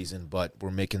is this season, but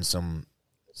we're making some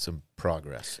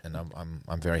progress, and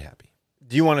I'm very happy.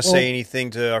 Do you want to say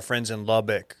anything to our friends in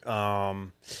Lubbock? I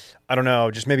don't know,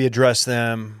 just maybe address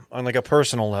them on like a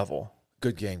personal level.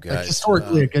 Good game, guys. Like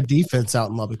historically, a good defense out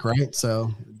in Lubbock, right?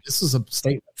 So this is a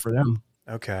statement for them.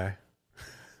 Okay.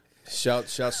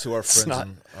 Shouts to our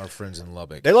friends in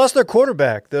Lubbock. They lost their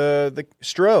quarterback, the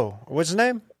Stroh. What's his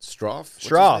name? Stroff.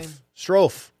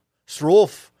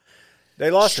 They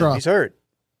lost him. He's hurt.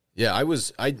 Yeah, I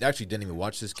actually didn't even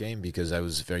watch this game because I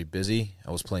was very busy.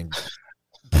 I was playing.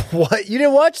 What? You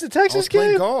didn't watch the Texas game?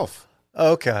 Playing golf.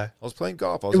 Okay. I was playing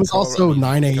golf. It was also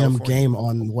 9 a.m. game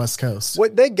on the West Coast.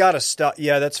 What they got to stop.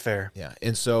 Yeah, that's fair. Yeah,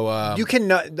 and so you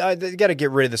cannot. They got to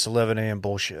get rid of this 11 a.m.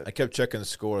 bullshit. I kept checking the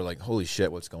score, like, holy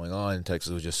shit, what's going on? And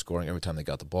Texas was just scoring every time they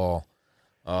got the ball.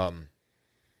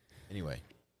 Anyway,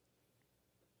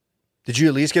 did you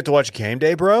at least get to watch game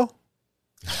day, bro?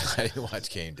 I didn't watch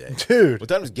game day, dude. What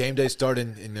time does game day start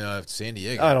in San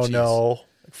Diego? I don't know.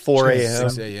 4 a.m.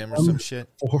 6 a.m. or some shit.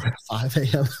 4 or 5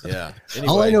 a.m. Yeah. Anyway.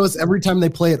 All I know is every time they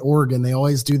play at Oregon, they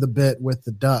always do the bit with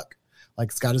the duck, like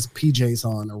it's got his PJs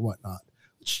on or whatnot.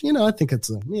 Which, I think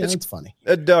it's funny.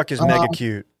 A duck is mega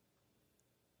cute.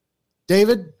 Dave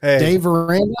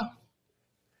Aranda,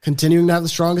 continuing to have the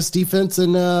strongest defense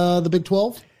in the Big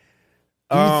 12.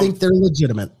 Do you think they're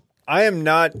legitimate? I'm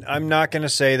not going to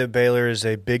say that Baylor is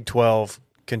a Big 12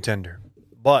 contender,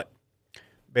 but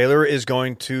Baylor is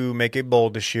going to make a bowl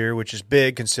this year, which is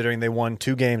big considering they won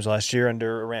 2 games last year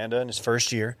under Aranda in his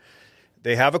first year.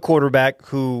 They have a quarterback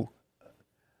who,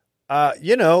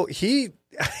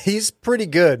 he's pretty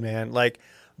good, man. Like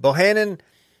Bohannon,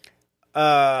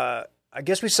 I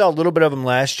guess we saw a little bit of him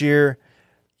last year.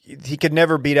 He could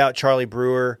never beat out Charlie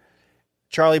Brewer.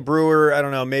 Charlie Brewer, I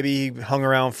don't know, maybe he hung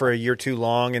around for a year too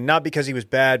long, and not because he was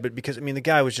bad, but because, the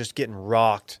guy was just getting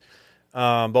rocked.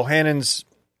 Bohannon's,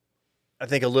 I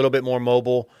think, a little bit more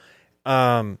mobile.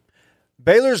 Baylor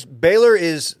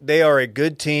they are a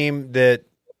good team that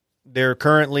they're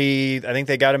currently, I think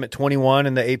they got him at 21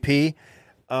 in the AP.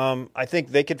 I think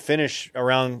they could finish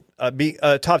around, be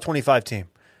a top 25 team.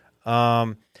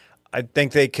 I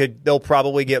think they'll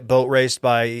probably get boat raced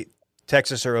by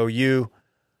Texas or OU.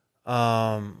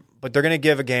 But they're going to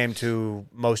give a game to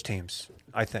most teams,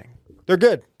 I think. They're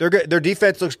good. Their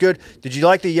defense looks good. Did you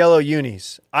like the yellow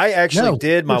unis? I actually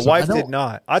did. My wife did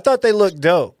not. I thought they looked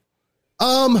dope.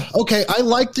 Okay. I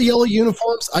like the yellow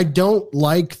uniforms. I don't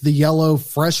like the yellow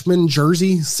freshman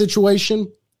jersey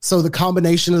situation. So the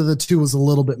combination of the two was a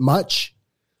little bit much.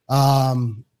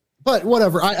 But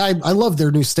whatever. I love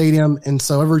their new stadium. And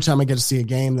so every time I get to see a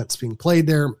game that's being played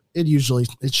there,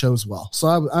 it shows well.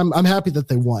 So I'm happy that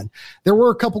they won. There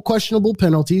were a couple questionable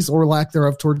penalties or lack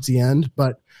thereof towards the end,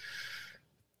 but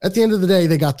at the end of the day,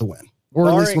 they got the win. Or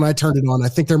at least when I turned it on, I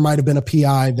think there might have been a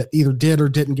PI that either did or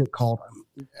didn't get called.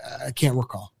 I can't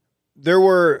recall. There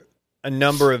were a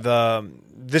number of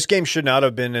this game should not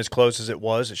have been as close as it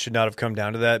was. It should not have come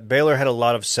down to that. Baylor had a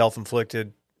lot of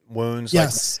self-inflicted wounds.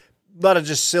 Yes. A lot of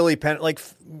just silly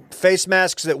face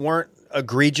masks that weren't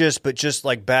egregious, but just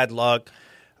like bad luck.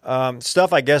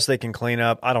 Stuff I guess they can clean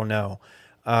up. I don't know.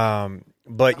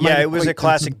 But yeah, it was a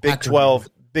classic Big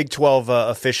 12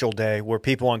 official day where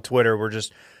people on Twitter were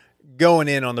just going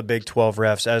in on the Big 12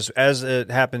 refs as it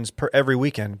happens every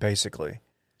weekend, basically.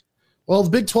 Well, the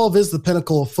Big 12 is the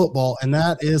pinnacle of football, and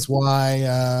that is why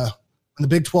when the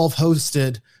Big 12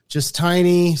 hosted just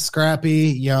tiny, scrappy,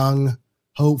 young,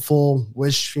 hopeful,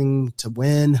 wishing to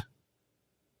win,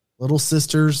 little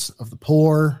sisters of the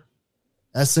poor,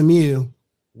 SMU,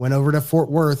 went over to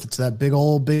Fort Worth to that big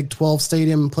old Big 12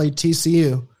 stadium and played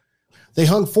TCU. They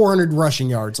hung 400 rushing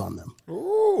yards on them.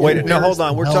 Ooh, wait, no, hold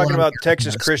on. We're talking about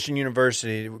Texas Christian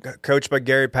University, coached by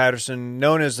Gary Patterson,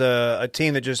 known as a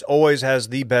team that just always has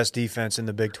the best defense in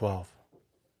the Big 12.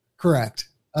 Correct.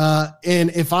 And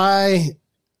if I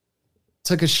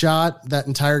took a shot that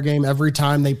entire game, every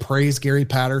time they praise Gary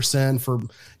Patterson for,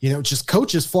 just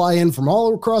coaches fly in from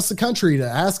all across the country to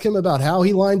ask him about how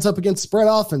he lines up against spread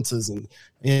offenses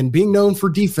and being known for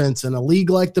defense in a league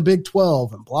like the Big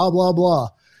 12 and blah, blah, blah.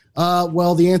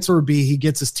 Well, the answer would be he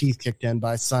gets his teeth kicked in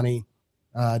by Sonny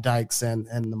Dykes and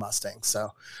the Mustangs. So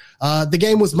the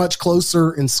game was much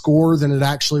closer in score than it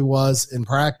actually was in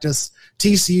practice.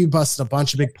 TCU busted a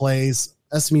bunch of big plays.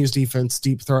 SMU's defense,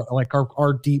 deep throw, like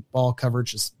our deep ball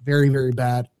coverage is very, very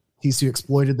bad. TCU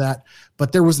exploited that,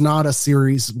 but there was not a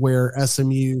series where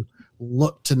SMU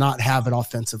looked to not have it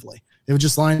offensively. They would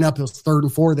just line up. It was 3rd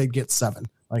and 4. They'd get 7.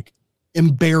 Like,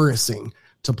 embarrassing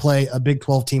to play a Big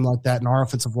 12 team like that, and our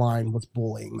offensive line was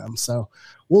bullying them. So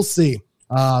we'll see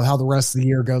how the rest of the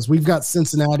year goes. We've got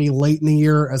Cincinnati late in the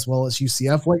year as well as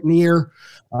UCF late in the year.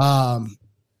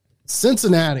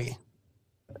 Cincinnati,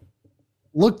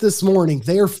 look this morning.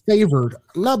 They are favored,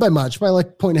 not by much, by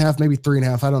like 1.5, maybe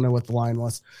 3.5. I don't know what the line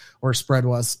was or spread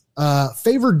was.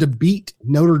 Favored to beat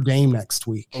Notre Dame next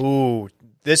week. Ooh,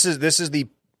 this is the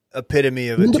epitome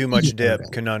of a too much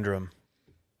dip conundrum.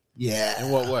 Yeah.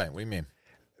 In what way? What do you mean?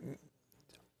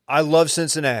 I love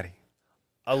Cincinnati.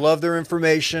 I love their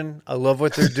information. I love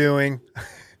what they're doing.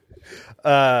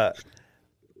 But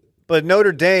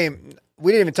Notre Dame,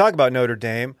 we didn't even talk about Notre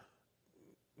Dame.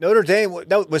 Notre Dame,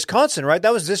 that was Wisconsin, right?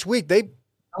 That was this week. That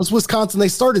was Wisconsin. They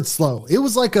started slow. It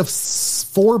was like a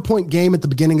 4-point game at the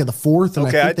beginning of the 4th. And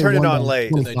okay, I turned it on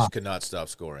late. And they just could not stop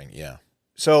scoring. Yeah.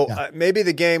 So maybe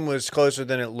the game was closer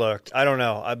than it looked. I don't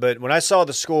know. But when I saw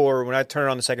the score, when I turned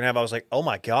on the second half, I was like, oh,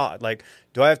 my God. Like,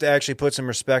 do I have to actually put some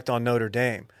respect on Notre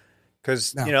Dame?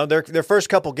 Because, their first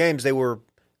couple games, they were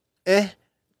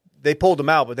They pulled them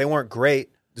out, but they weren't great.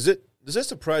 Does it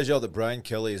surprise y'all that Brian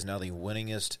Kelly is now the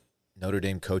winningest Notre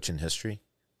Dame coach in history?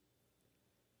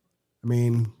 I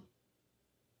mean,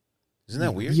 isn't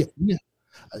that weird? Yeah.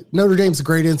 Notre Dame's a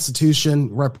great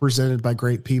institution represented by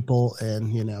great people,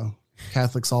 and,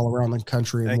 Catholics all around the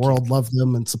country and world love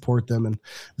them and support them, and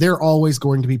they're always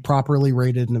going to be properly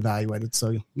rated and evaluated.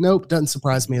 So, nope, doesn't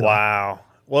surprise me at all. Wow.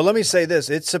 Well, let me say this: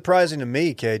 it's surprising to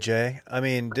me, KJ. I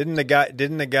mean, didn't the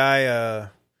guy,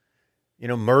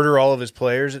 murder all of his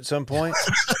players at some point?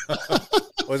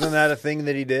 Wasn't that a thing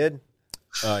that he did?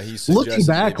 Looking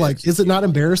back, is it not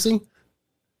embarrassing?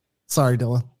 Sorry,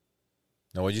 Dylan.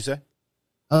 No, what'd you say?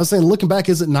 I was saying, looking back,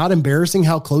 is it not embarrassing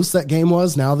how close that game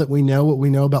was now that we know what we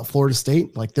know about Florida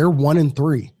State? Like, they're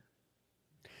 1-3.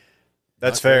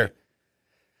 That's fair. Great.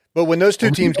 But when those two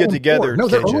teams get together, no,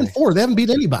 they're 0-4. They haven't beat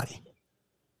anybody.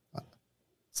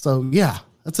 So, yeah,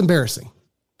 that's embarrassing.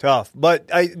 Tough. But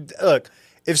look,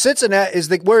 if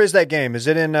Cincinnati where is that game? Is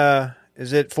it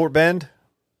is it Fort Bend?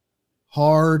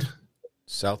 Hard.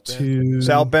 South Bend.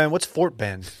 South Bend. What's Fort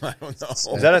Bend? I don't know.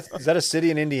 Is that a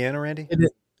city in Indiana, Randy?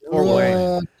 Fort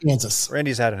Wayne, Kansas.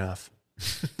 Randy's had enough.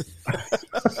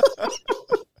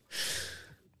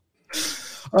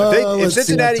 If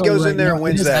Cincinnati goes in there and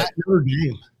wins that,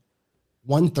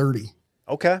 130.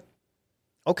 Okay.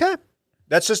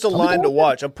 That's just a line to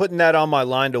watch. I'm putting that on my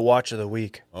line to watch of the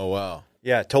week. Oh wow.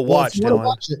 Yeah, to watch, Dylan.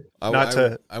 Watch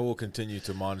it. I will continue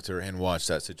to monitor and watch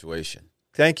that situation.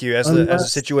 Thank you. As the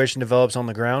situation develops on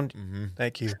the ground,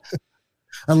 thank you.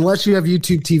 Unless you have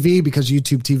YouTube TV, because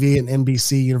YouTube TV and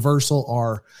NBC Universal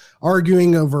are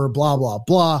arguing over blah, blah,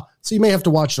 blah. So you may have to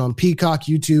watch it on Peacock.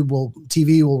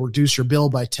 TV will reduce your bill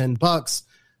by $10.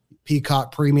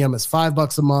 Peacock Premium is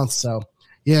 $5 a month. So,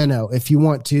 if you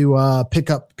want to pick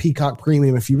up Peacock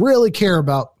Premium, if you really care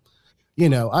about,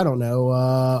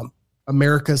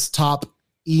 America's Top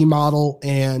E Model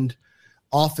and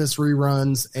Office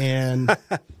reruns and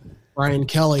Brian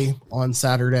Kelly on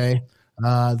Saturday,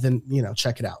 then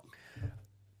check it out.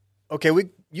 Okay,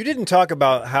 you didn't talk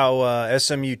about how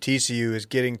SMU TCU is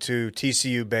getting to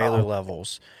TCU Baylor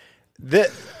levels.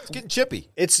 It's getting chippy.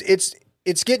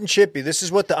 It's getting chippy. This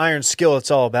is what the Iron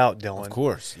Skillet's all about, Dylan. Of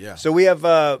course, yeah. So we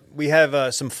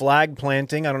have some flag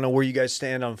planting. I don't know where you guys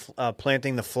stand on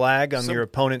planting the flag on your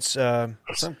opponent's.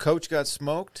 Some coach got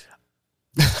smoked.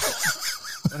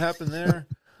 What happened there?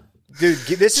 Dude,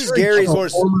 this is Gary's. Of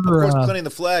course, planting the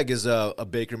flag is a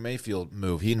Baker Mayfield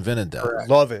move. He invented that. Correct.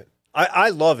 Love it. I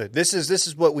love it. This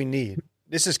is what we need.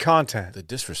 This is content. The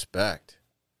disrespect.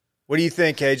 What do you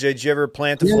think, AJ? Did you ever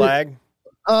plant a flag?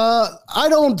 I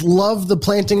don't love the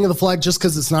planting of the flag just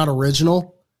because it's not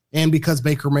original, and because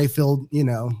Baker Mayfield,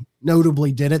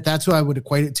 notably did it. That's who I would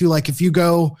equate it to. Like, if you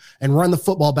go and run the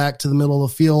football back to the middle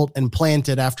of the field and plant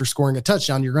it after scoring a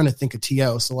touchdown, you're going to think of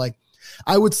T.O. So,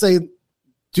 I would say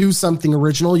do something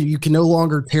original. You can no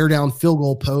longer tear down field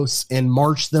goal posts and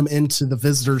march them into the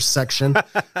visitors section,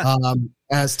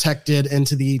 as Tech did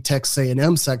into the Texas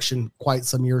A&M section quite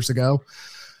some years ago.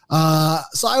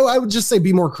 So I would just say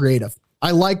be more creative.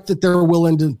 I like that they're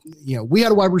willing to, we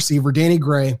had a wide receiver,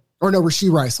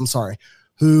 Rashee Rice,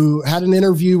 who had an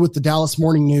interview with the Dallas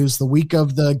Morning News the week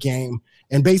of the game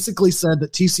and basically said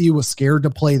that TCU was scared to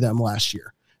play them last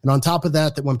year. And on top of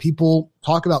that when people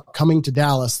talk about coming to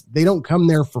Dallas, they don't come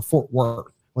there for Fort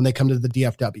Worth when they come to the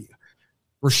DFW.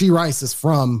 Rashee Rice is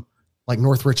from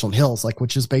North Richland Hills,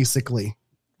 which is basically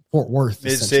Fort Worth.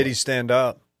 Mid-city stand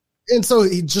up. And so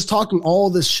he's just talking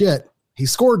all this shit. He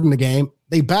scored in the game.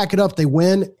 They back it up. They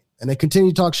win, and they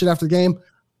continue to talk shit after the game.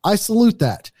 I salute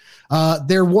that.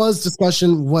 There was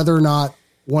discussion whether or not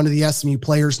one of the SMU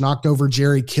players knocked over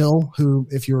Jerry Kill, who,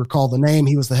 if you recall the name,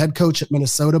 he was the head coach at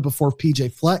Minnesota before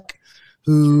PJ Fleck,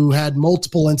 who had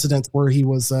multiple incidents where he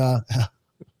was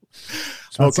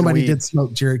somebody weed. did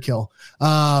smoke Jerry Kill.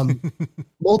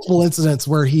 Multiple incidents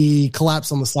where he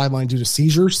collapsed on the sideline due to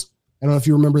seizures. I don't know if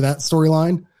you remember that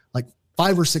storyline. Like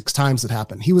 5 or 6 times it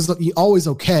happened. He always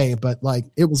okay, but like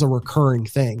it was a recurring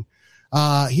thing.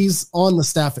 He's on the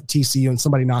staff at TCU and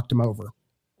somebody knocked him over.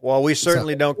 Well, we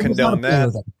certainly don't condone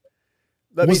that.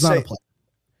 Let me say,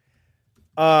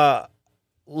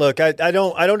 look, I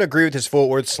don't agree with his Fort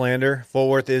Worth slander. Fort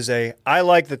Worth I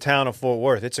like the town of Fort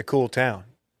Worth. It's a cool town.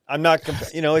 I'm not,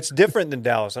 it's different than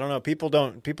Dallas. I don't know. People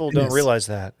don't realize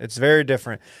that. It's very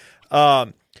different.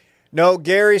 No,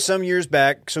 Gary, some years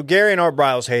back. So Gary and Art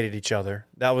Briles hated each other.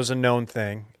 That was a known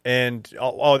thing. And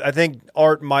I think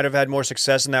Art might have had more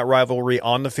success in that rivalry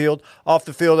on the field. Off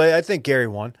the field, I think Gary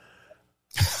won.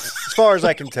 As far as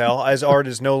I can tell, as Art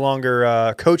is no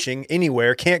longer coaching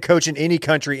anywhere, can't coach in any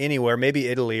country anywhere, maybe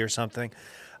Italy or something.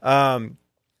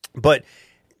 But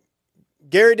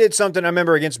Gary did something, I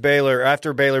remember, against Baylor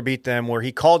after Baylor beat them, where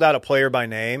he called out a player by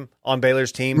name on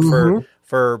Baylor's team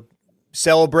for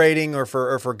celebrating or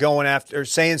for going after or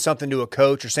saying something to a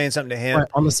coach or saying something to him. Right,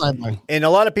 on the sideline. And a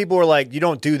lot of people were like, you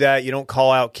don't do that. You don't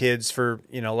call out kids for,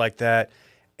 like that.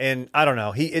 And I don't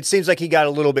know. It seems like he got a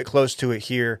little bit close to it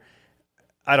here.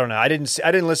 I don't know. I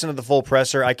didn't listen to the full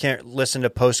presser. I can't listen to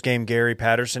post-game Gary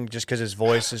Patterson just because his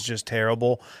voice is just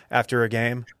terrible after a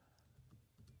game.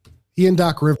 He and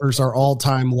Doc Rivers are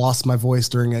all-time lost my voice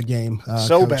during a game.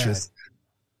 So coaches.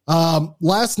 Bad.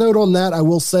 Last note on that I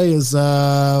will say is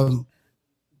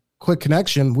quick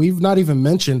connection. We've not even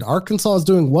mentioned Arkansas is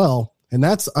doing well, and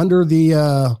that's under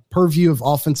the purview of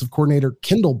offensive coordinator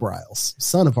Kendall Briles,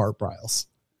 son of Art Briles.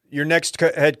 Your next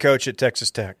head coach at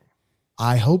Texas Tech.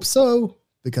 I hope so,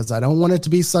 because I don't want it to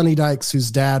be Sonny Dykes, whose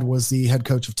dad was the head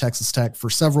coach of Texas Tech for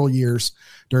several years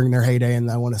during their heyday, and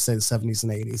I want to say the 70s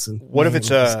and 80s. And what if it's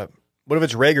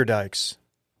Rager Dykes?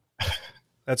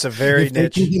 That's a very if niche.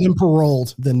 If they can get him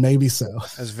paroled, then maybe so.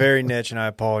 That's very niche, and I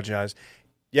apologize.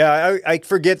 Yeah, I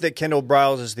forget that Kendall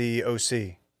Briles is the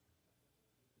OC.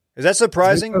 Is that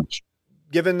surprising?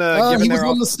 Given he was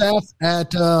on the staff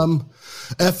at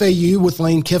FAU with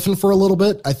Lane Kiffin for a little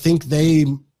bit. I think they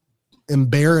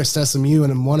embarrassed SMU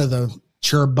in one of the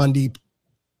Cherub Bundy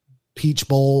Peach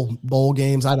Bowl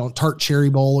games. Tart Cherry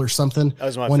Bowl or something. That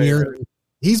was my favorite. Year.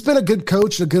 He's been a good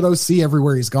coach, a good OC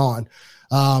everywhere he's gone.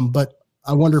 But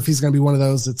I wonder if he's going to be one of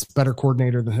those that's better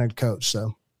coordinator than head coach.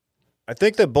 So I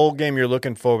think the bowl game you're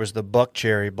looking for was the Buck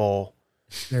Cherry Bowl.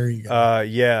 There you go.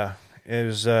 Yeah, it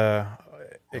was at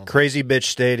Crazy Bitch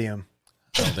Stadium.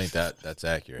 I don't think that's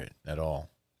accurate at all.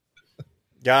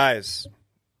 Guys,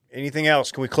 anything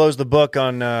else? Can we close the book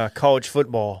on college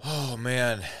football? Oh,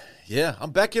 man. Yeah,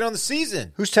 I'm back in on the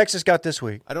season. Who's Texas got this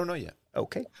week? I don't know yet.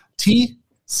 Okay. TCU.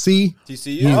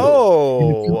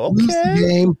 Oh, okay. Lose the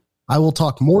game, I will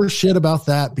talk more shit about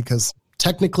that because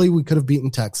technically we could have beaten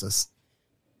Texas.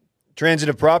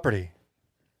 Transitive property.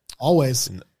 Always.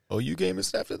 And the OU game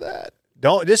is after that.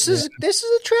 This is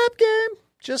a trap game.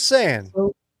 Just saying.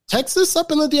 So, Texas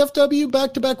up in the DFW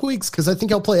back-to-back weeks because I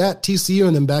think I'll play at TCU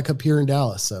and then back up here in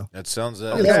Dallas. So that sounds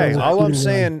okay. All I'm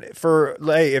saying if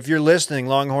you're listening,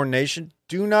 Longhorn Nation,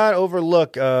 do not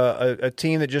overlook a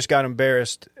team that just got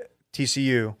embarrassed.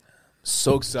 TCU.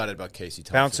 So excited about Casey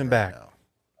Thompson bouncing back. Now.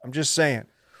 I'm just saying.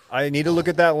 I need to look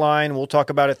at that line. We'll talk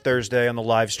about it Thursday on the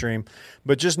live stream.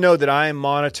 But just know that I am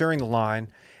monitoring the line,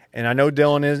 and I know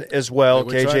Dylan is as well.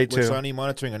 Wait, KJ too. Which line are you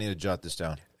monitoring? I need to jot this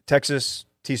down. Texas.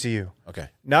 TCU. Okay.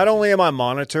 Not only am I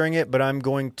monitoring it, but I'm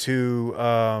going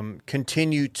to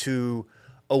continue to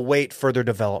await further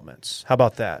developments. How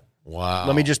about that? Wow.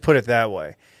 Let me just put it that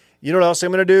way. You know what else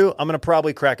I'm going to do? I'm going to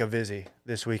probably crack a Vizzy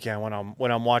this weekend when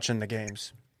I'm watching the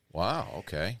games. Wow.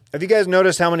 Okay. Have you guys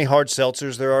noticed how many hard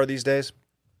seltzers there are these days?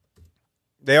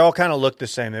 They all kind of look the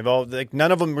same.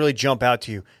 None of them really jump out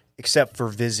to you except for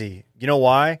Vizzy. You know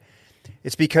why?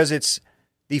 It's because it's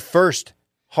the first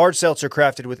hard seltzer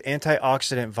crafted with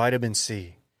antioxidant vitamin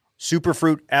C.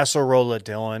 Superfruit acerola,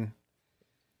 Dylan.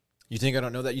 You think I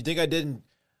don't know that? You think I didn't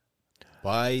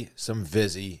buy some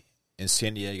Vizzy in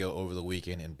San Diego over the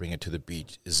weekend and bring it to the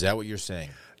beach? Is that what you're saying?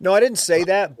 No, I didn't say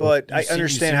that, but I seem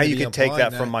understand how you can take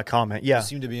that from my comment. Yeah. You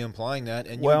seem to be implying that,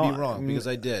 and you'd be wrong because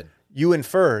I did. You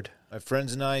inferred. My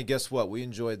friends and I, guess what? We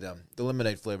enjoyed them. The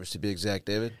lemonade flavors, to be exact,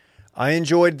 David. I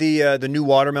enjoyed the new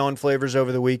watermelon flavors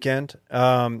over the weekend.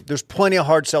 There's plenty of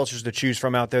hard seltzers to choose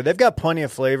from out there. They've got plenty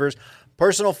of flavors.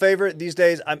 Personal favorite these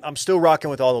days, I'm still rocking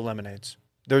with all the lemonades.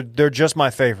 They're just my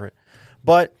favorite.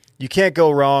 But You can't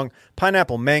go wrong.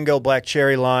 Pineapple, mango, black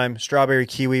cherry, lime, strawberry,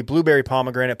 kiwi, blueberry,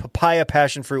 pomegranate, papaya,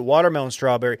 passion fruit, watermelon,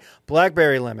 strawberry,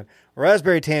 blackberry, lemon,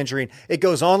 raspberry, tangerine. It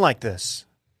goes on like this.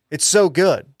 It's so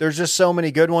good. There's just so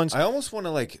many good ones. I almost want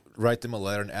to write them a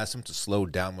letter and ask them to slow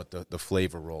down with the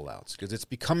flavor rollouts because it's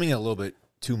becoming a little bit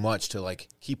too much to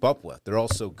keep up with. They're all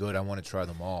so good. I want to try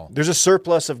them all. There's a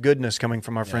surplus of goodness coming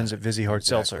from our friends at Vizzy Hard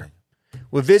Seltzer.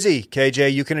 With Vizzy,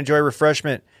 KJ, you can enjoy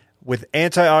refreshment with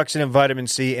antioxidant vitamin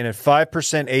C and a 5%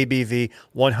 ABV,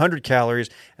 100 calories,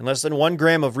 and less than 1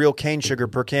 gram of real cane sugar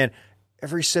per can.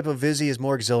 Every sip of Vizzy is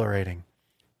more exhilarating.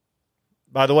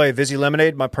 By the way, Vizzy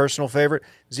Lemonade, my personal favorite,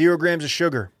 0 grams of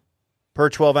sugar per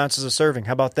 12 ounces of serving.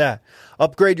 How about that?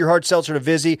 Upgrade your hard seltzer to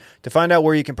Vizzy. To find out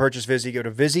where you can purchase Vizzy, go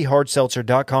to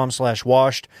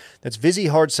VizzyHardSeltzer.com/washed. That's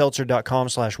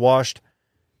VizzyHardSeltzer.com/washed.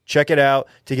 Check it out.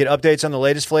 To get updates on the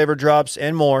latest flavor drops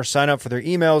and more, sign up for their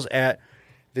emails at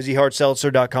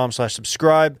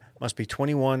VizzyHardSeltzer.com/subscribe. Must be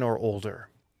 21 or older.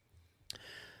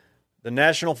 The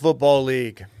National Football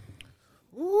League.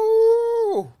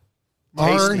 Woo!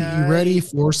 Are you ready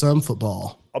for some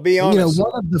football? I'll be honest.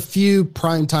 One of the few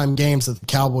primetime games that the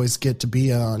Cowboys get to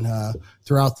be on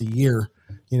throughout the year.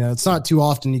 It's not too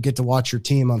often you get to watch your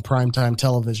team on primetime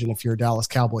television if you're a Dallas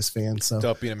Cowboys fan. So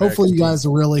hopefully you guys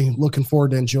are really looking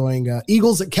forward to enjoying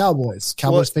Eagles at Cowboys.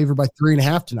 Cowboys favored by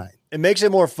 3.5 tonight. It makes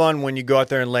it more fun when you go out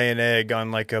there and lay an egg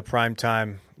on a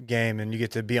primetime game and you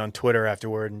get to be on Twitter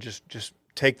afterward and just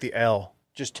take the L.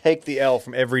 Just take the L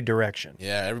from every direction.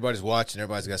 Yeah, everybody's watching.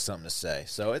 Everybody's got something to say.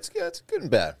 So it's good and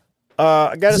bad.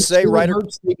 I got to say, Ryder.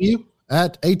 Debut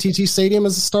at AT&T Stadium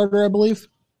as a starter, I believe.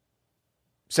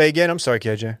 Say again. I'm sorry,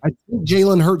 KJ. I think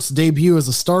Jalen Hurts' debut as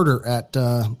a starter at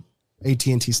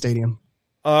AT&T Stadium.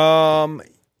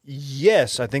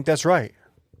 Yes, I think that's right.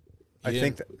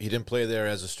 He didn't play there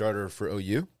as a starter for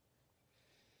OU?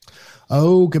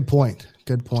 Oh, good point.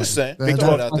 Good point. Just saying. Big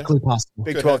 12 out there. Possible.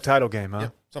 Big 12 title game, huh? Yeah,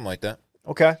 something like that.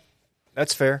 Okay.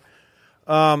 That's fair.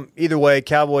 Either way,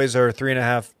 Cowboys are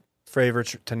 3.5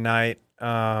 favorites tonight.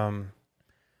 The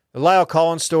Lyle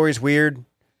Collins story is weird.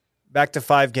 Back to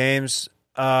 5 games.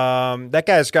 That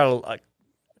guy's got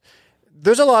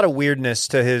there's a lot of weirdness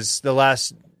to the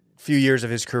last few years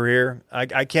of his career.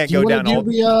 I can't go down all.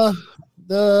 You want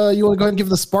to go ahead and give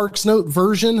the Sparks Note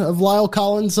version of Lyle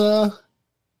Collins'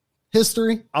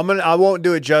 history? I won't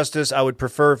do it justice. I would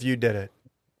prefer if you did it.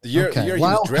 The year he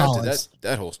was drafted, Collins.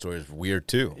 that whole story is weird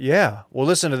too. Yeah. Well,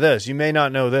 listen to this. You may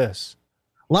not know this.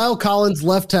 Lyle Collins,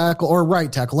 left tackle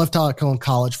in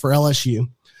college for LSU.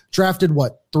 Drafted,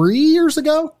 3 years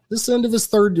ago? This end of his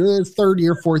third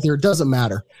year, fourth year, doesn't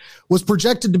matter. Was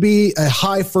projected to be a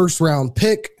high first-round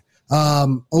pick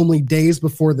only days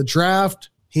before the draft.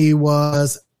 He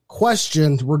was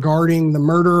questioned regarding the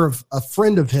murder of a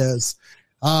friend of his,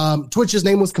 to which his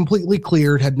name was completely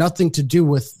cleared, had nothing to do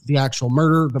with the actual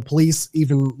murder. The police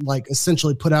even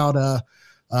essentially put out a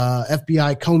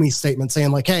FBI Comey statement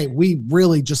saying hey, we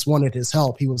really just wanted his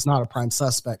help. He was not a prime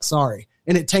suspect. Sorry.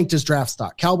 And it tanked his draft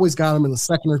stock. Cowboys got him in the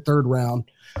 2nd or 3rd round.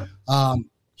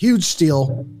 Huge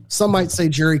steal. Some might say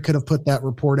Jerry could have put that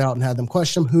report out and had them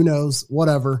question him. Who knows?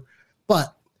 Whatever.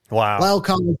 But wow, Lyle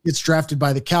Collins gets drafted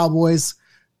by the Cowboys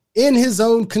in his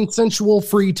own consensual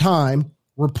free time,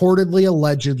 reportedly,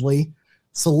 allegedly,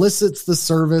 solicits the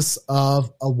service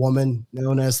of a woman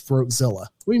known as Throatzilla.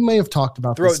 We may have talked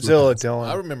about Throatzilla, Dylan.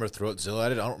 I remember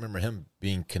Throatzilla. I don't remember him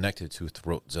being connected to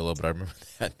Throatzilla, but I remember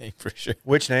that name for sure.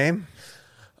 Which name?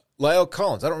 Lyle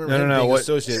Collins. I don't remember him being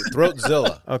associated.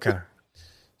 Throatzilla. Okay.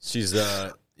 She's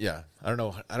yeah. I don't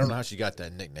know how she got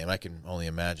that nickname. I can only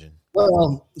imagine.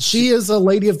 She is a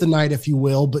lady of the night, if you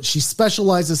will, but she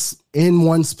specializes in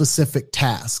one specific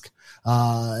task.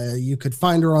 You could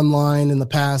find her online in the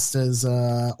past as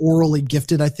orally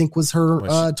gifted, I think was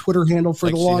her Twitter handle for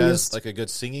the longest. She has a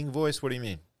good singing voice? What do you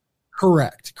mean?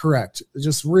 Correct.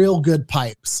 Just real good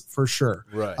pipes for sure.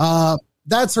 Right.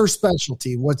 That's her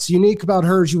specialty. What's unique about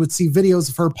her is you would see videos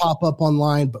of her pop up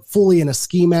online, but fully in a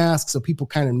ski mask, so people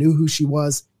kind of knew who she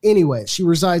was. Anyway, she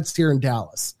resides here in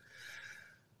Dallas.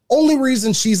 Only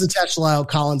reason she's attached to Lyle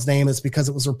Collins' name is because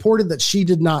it was reported that she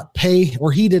did not pay,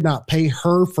 or he did not pay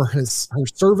her for her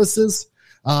services.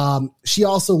 She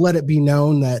also let it be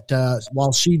known that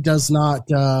while she does not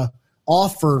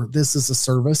offer this as a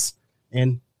service,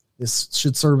 and this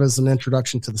should serve as an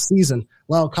introduction to the season,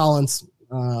 Lyle Collins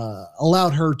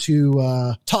allowed her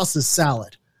to toss his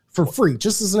salad for free,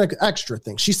 just as an extra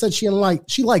thing. She said she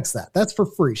likes that. That's for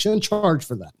free. She didn't charge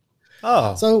for that.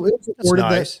 Oh, so it's reported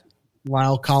nice. that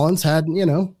Lyle Collins had,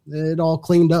 it all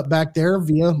cleaned up back there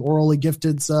via orally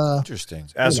gifted's interesting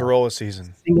acerola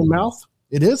season. Single mouth.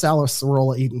 It is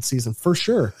acerola eating season for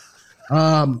sure.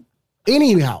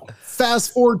 Anyhow,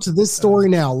 fast forward to this story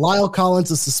now. Lyle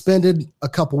Collins is suspended a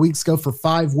couple weeks ago for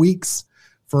 5 weeks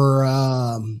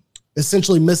for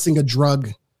essentially missing a drug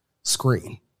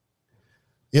screen.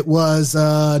 It was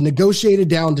negotiated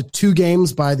down to 2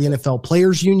 games by the NFL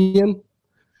Players Union.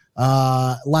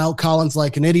 Lyle Collins,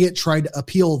 like an idiot, tried to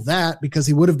appeal that because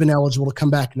he would have been eligible to come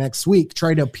back next week,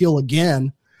 tried to appeal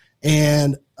again.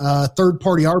 And a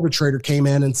third-party arbitrator came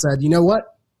in and said, you know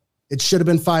what? It should have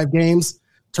been 5 games.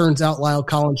 Turns out Lyle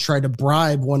Collins tried to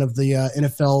bribe one of the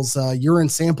NFL's urine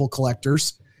sample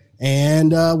collectors,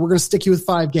 and we're going to stick you with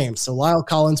 5 games. So Lyle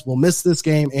Collins will miss this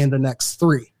game and the next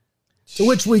 3. To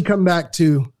which we come back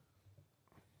to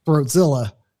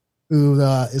Throatzilla, who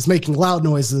is making loud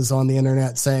noises on the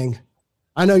internet saying,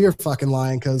 I know you're fucking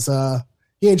lying because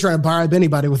he ain't trying to bribe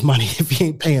anybody with money if he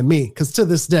ain't paying me. Because to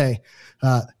this day,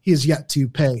 he has yet to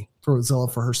pay Throatzilla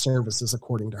for her services,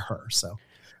 according to her. So,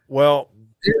 well,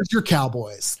 there's your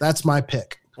Cowboys. That's my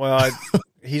pick. Well,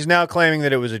 he's now claiming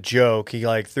that it was a joke. He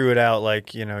like threw it out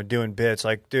like, doing bits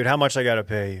like, dude, how much I got to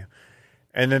pay you?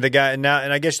 And then the guy and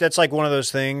I guess that's like one of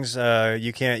those things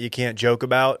you can't joke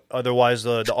about. Otherwise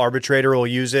the arbitrator will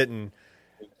use it, and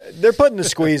they're putting the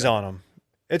squeeze on him.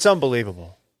 It's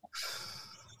unbelievable.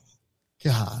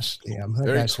 Gosh, damn.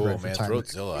 Very cool, man.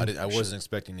 Throatzilla. I wasn't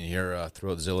expecting to hear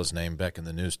Throatzilla's name back in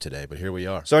the news today, but here we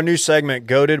are. So our new segment,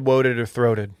 Goated, Woated, or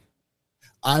Throated.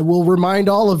 I will remind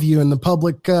all of you in the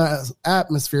public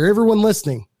atmosphere, everyone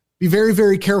listening, be very,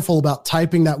 very careful about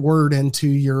typing that word into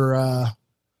your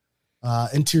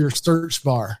search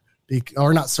bar,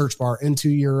 or not search bar,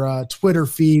 into your Twitter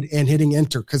feed and hitting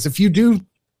enter. Because if you do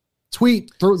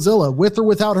tweet Throatzilla with or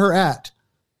without her at,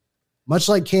 much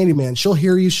like Candyman, she'll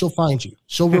hear you, she'll find you,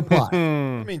 she'll reply.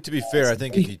 I mean, to be fair, I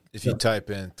think if you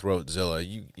type in Throatzilla,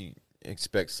 you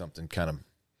expect something kind of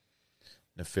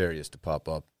nefarious to pop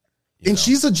up. And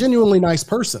she's a genuinely nice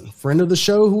person. Friend of the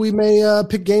show who we may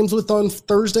pick games with on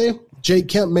Thursday. Jake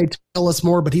Kemp may tell us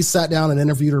more, but he sat down and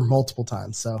interviewed her multiple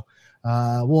times. So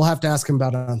we'll have to ask him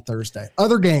about it on Thursday.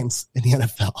 Other games in the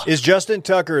NFL. Is Justin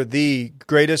Tucker the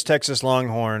greatest Texas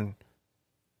Longhorn,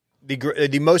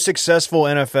 the most successful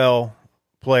NFL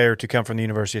player to come from the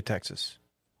University of Texas?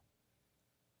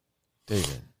 David,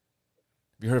 have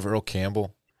you heard of Earl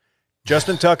Campbell?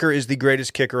 Justin Tucker is the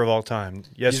greatest kicker of all time.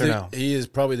 Yes or no? He is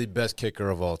probably the best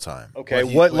kicker of all time. Okay,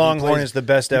 what Longhorn is the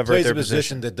best ever at their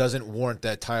position that doesn't warrant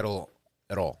that title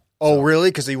at all. Oh,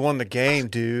 really? Because he won the game,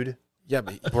 dude. Yeah,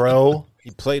 but bro, he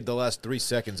played the last 3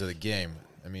 seconds of the game.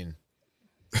 I mean,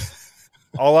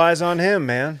 all eyes on him,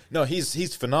 man. No,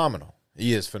 he's phenomenal.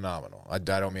 He is phenomenal. I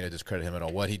don't mean to discredit him at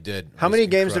all. What he did. How many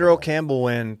games did Earl Campbell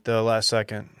win the last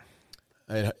second?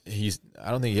 I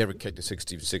don't think he ever kicked a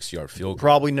 66-yard field goal.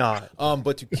 Probably not.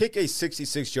 But to kick a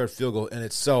 66-yard field goal in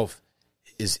itself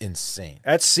is insane.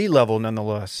 At sea level,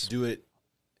 nonetheless.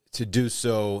 To do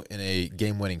so in a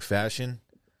game-winning fashion.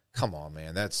 Come on,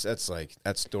 man. That's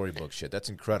storybook shit. That's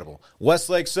incredible.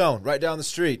 Westlake Zone, right down the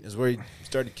street, is where he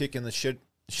started kicking the shit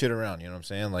around. You know what I'm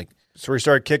saying? Like, so he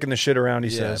started kicking the shit around.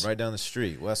 He says, right down the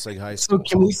street, Westlake High School. So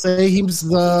can we say he's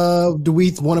do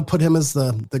we want to put him as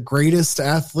the greatest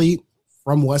athlete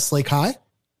from Westlake High?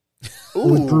 Or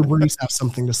would Drew Brees have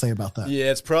something to say about that? Yeah,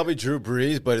 it's probably Drew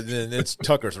Brees, but then it's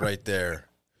Tucker's right there.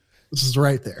 This is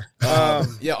right there.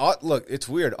 Look, it's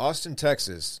weird. Austin,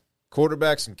 Texas,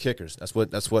 quarterbacks and kickers. That's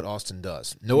what Austin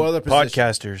does. No other position,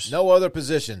 podcasters. No other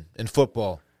position in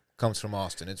football comes from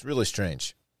Austin. It's really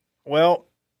strange. Well,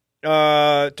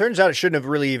 turns out it shouldn't have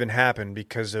really even happened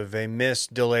because of a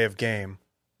missed delay of game,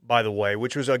 by the way,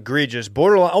 which was egregious.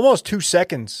 Borderline, almost 2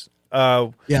 seconds.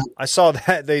 Yeah, I saw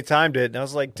that they timed it, and I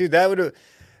was like, dude, that would have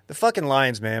the fucking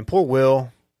Lions, man. Poor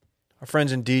Will, our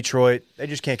friends in Detroit, they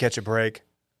just can't catch a break.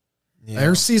 Yeah.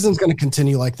 Their season's going to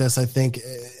continue like this. I think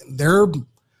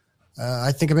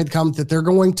I think I made the comment that they're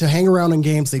going to hang around in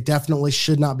games they definitely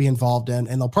should not be involved in,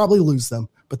 and they'll probably lose them.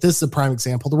 But this is a prime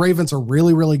example. The Ravens are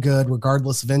really, really good,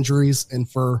 regardless of injuries, and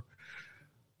for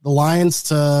the Lions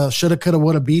to shoulda, coulda,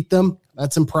 woulda beat them,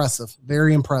 that's impressive,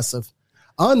 very impressive.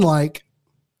 Unlike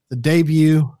the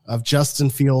debut of Justin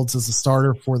Fields as a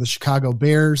starter for the Chicago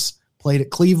Bears, played at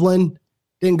Cleveland,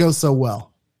 didn't go so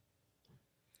well.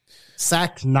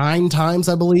 Sacked 9 times,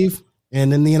 I believe.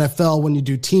 And in the NFL, when you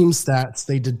do team stats,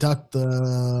 they deduct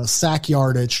the sack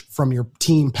yardage from your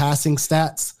team passing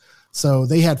stats. So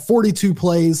they had 42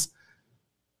 plays,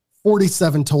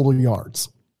 47 total yards.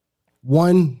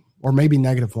 1 or maybe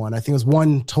 -1. I think it was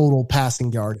 1 total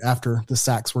passing yard after the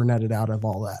sacks were netted out of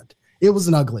all that. It was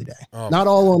an ugly day. Not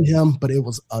all on him, but it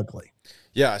was ugly.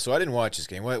 Yeah, so I didn't watch this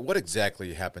game. What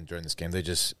exactly happened during this game?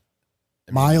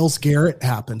 Myles Garrett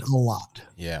happened a lot.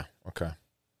 Yeah, okay.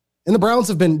 And the Browns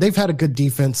they've had a good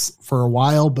defense for a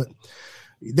while, but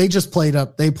they just played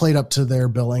up to their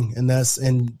billing in this,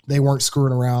 and they weren't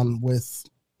screwing around with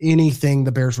anything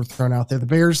the Bears were throwing out there. The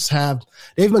Bears have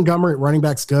Dave Montgomery at running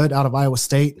back's good out of Iowa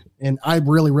State, and I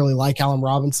really, really like Allen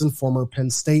Robinson, former Penn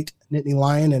State Nittany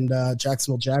Lion and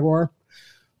Jacksonville Jaguar,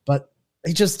 but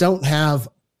they just don't have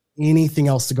anything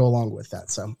else to go along with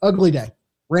that. So ugly day.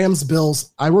 Rams,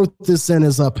 Bills. I wrote this in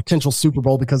as a potential Super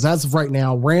Bowl because as of right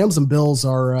now, Rams and Bills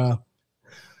are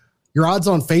your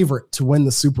odds-on favorite to win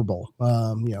the Super Bowl.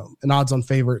 And odds-on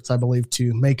favorites, I believe,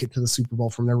 to make it to the Super Bowl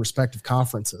from their respective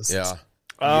conferences. Yeah.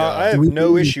 I have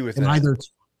no issue with that. Either.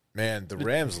 Man, the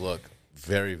Rams look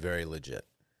very, very legit.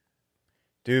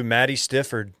 Dude, Matty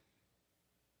Stifford.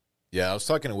 Yeah, I was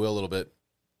talking to Will a little bit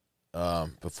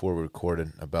before we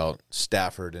recorded about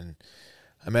Stafford, and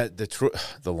I met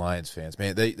the Lions fans.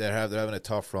 Man, they're having a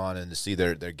tough run, and to see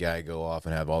their guy go off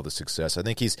and have all the success, I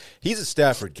think he's a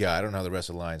Stafford guy. I don't know how the rest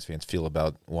of the Lions fans feel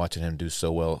about watching him do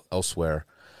so well elsewhere,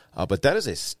 but that is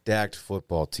a stacked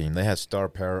football team. They have star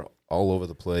power all over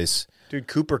the place. Dude,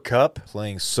 Cooper Kupp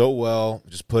playing so well.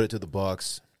 Just put it to the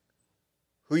Bucs.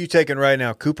 Who are you taking right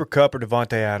now, Cooper Kupp or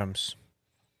Devontae Adams?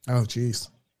 Oh, geez.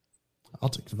 I'll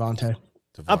take Devontae.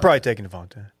 I'm probably taking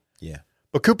Devontae. Yeah.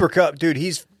 But Cooper Kupp, dude,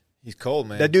 he's cold,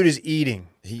 man. That dude is eating.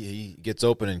 He gets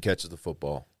open and catches the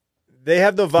football. They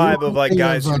have the vibe of like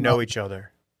guys who know each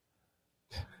other.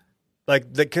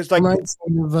 Because I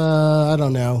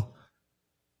don't know.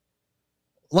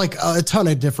 Like a ton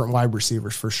of different wide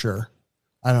receivers for sure.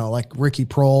 I don't know, like Ricky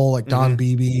Prohl, like Don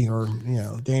Beebe, or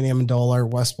Danny Amendola or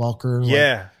Wes Welker.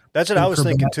 Yeah, that's what I was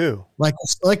thinking too. Like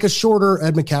a shorter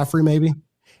Ed McCaffrey, maybe.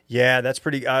 Yeah, that's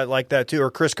pretty. I like that too, or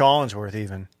Chris Collinsworth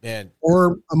even,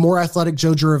 or a more athletic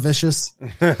Joe Juravicious.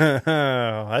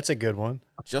 That's a good one.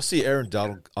 Did y'all see Aaron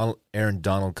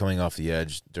Donald coming off the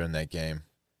edge during that game?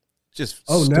 Just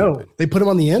stupid. No, they put him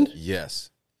on the end.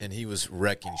 Yes, and he was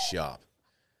wrecking shop.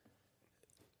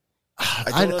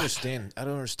 I don't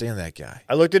understand that guy.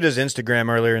 I looked at his Instagram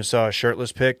earlier and saw a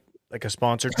shirtless pic, like a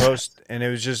sponsored post, and it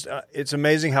was just it's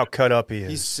amazing how cut up he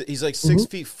is. He's like 6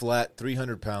 feet flat,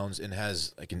 300 pounds, and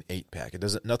has like an 8-pack.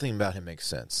 Nothing about him makes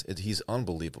sense. He's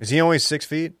unbelievable. Is he only 6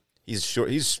 feet? He's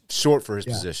short. He's short for his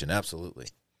position. Absolutely.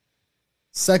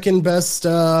 Second best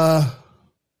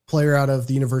player out of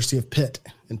the University of Pitt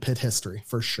in Pitt history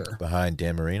for sure. Behind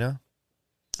Dan Marino,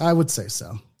 I would say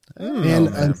so. And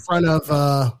in front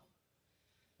of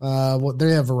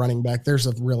they have a running back. There's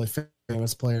a really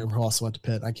famous player who also went to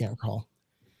Pitt. I can't recall.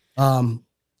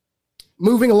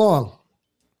 Moving along.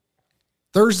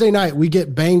 Thursday night, we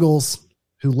get Bengals,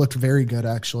 who looked very good,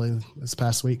 actually, this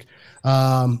past week.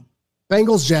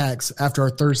 Bengals Jags after our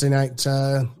Thursday night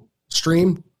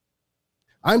stream.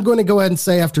 I'm going to go ahead and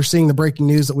say, after seeing the breaking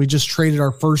news, that we just traded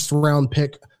our first round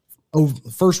pick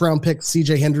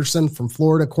CJ Henderson from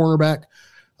Florida cornerback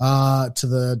to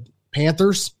the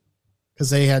Panthers, because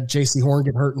they had J.C. Horn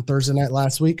get hurt on Thursday night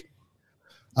last week.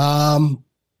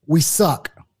 We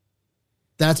suck.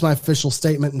 That's my official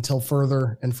statement until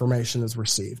further information is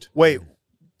received. Wait,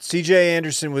 C.J.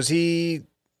 Anderson,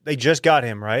 they just got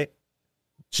him, right?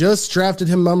 Just drafted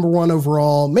him number 1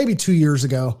 overall, maybe 2 years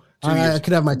ago. I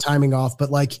could have my timing off,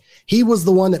 but he was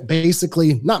the one that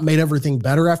basically not made everything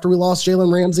better after we lost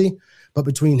Jalen Ramsey, but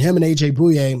between him and AJ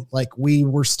Bouye, we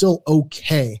were still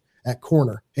okay at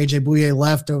corner. AJ Bouye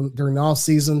left during the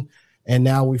offseason, and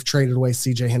now we've traded away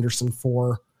CJ Henderson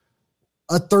for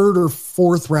a 3rd or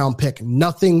 4th round pick,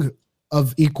 nothing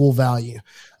of equal value.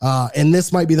 And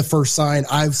this might be the first sign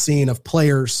I've seen of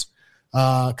players,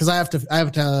 because I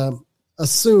have to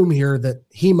assume here that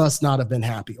he must not have been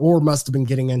happy or must have been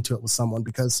getting into it with someone,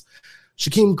 because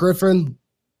Shaquem Griffin,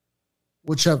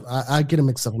 I get them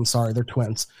mixed up. I'm sorry. They're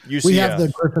twins. UCF. We have the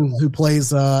Griffin who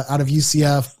plays out of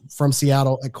UCF from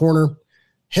Seattle at corner.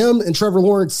 Him and Trevor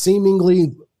Lawrence seem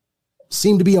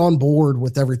to be on board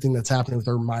with everything that's happening with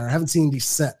Urban Meyer. I haven't seen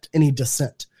any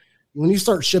dissent. When you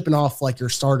start shipping off your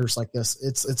starters like this,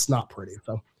 it's not pretty.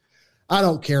 So I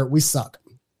don't care. We suck.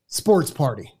 Sports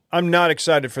party. I'm not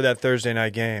excited for that Thursday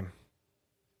night game.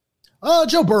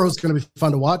 Joe Burrow's going to be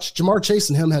fun to watch. Jamar Chase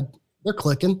and him they're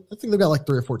clicking. I think they've got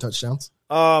 3 or 4 touchdowns.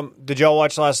 Did y'all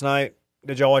watch last night?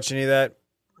 Did y'all watch any of that?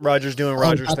 Rodgers doing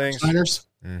Rodgers things?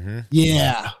 Mm-hmm.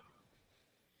 Yeah.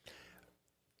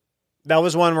 That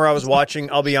was one where I was watching.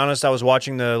 I'll be honest, I was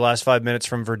watching the last 5 minutes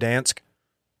from Verdansk.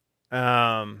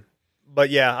 But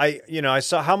yeah, I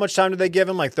saw how much time did they give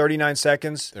him? 39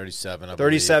 seconds? 37,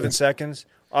 37 seconds.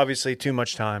 Obviously too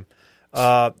much time.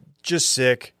 Just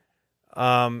sick.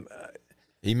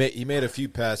 He made a few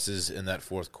passes in that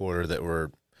fourth quarter that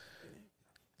were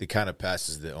the kind of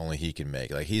passes that only he can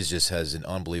make. He just has an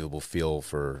unbelievable feel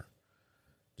for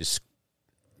just,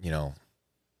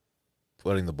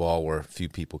 putting the ball where a few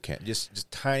people can't.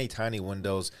 Just tiny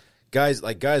windows. Guys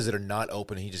that are not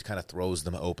open, he just kind of throws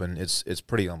them open. It's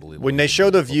pretty unbelievable. When they show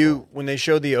the view, when they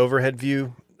show the overhead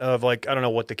view of, like, I don't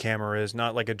know what the camera is,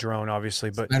 not like a drone,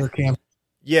 obviously, but better cam.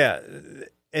 Yeah,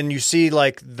 and you see,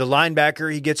 like, the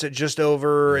linebacker, he gets it just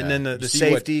over, and then the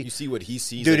safety. You see what he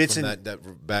sees, dude, like, it's from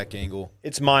that back angle.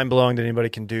 It's mind-blowing that anybody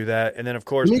can do that. And then, of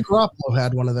course, Jimmy Garoppolo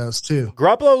had one of those, too.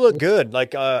 Garoppolo looked good,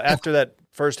 like, after that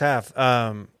first half.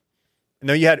 No,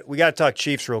 we got to talk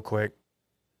Chiefs real quick.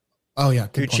 Oh, yeah.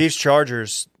 Dude,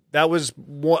 Chiefs-Chargers, that was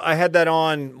 – I had that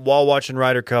on while watching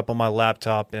Ryder Cup on my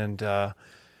laptop, and,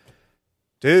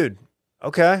 dude,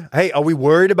 okay. Hey, are we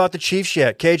worried about the Chiefs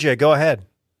yet? KJ, go ahead.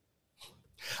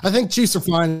 I think Chiefs are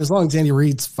fine as long as Andy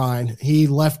Reid's fine. He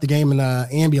left the game in an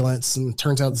ambulance, and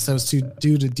turns out that was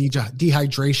due to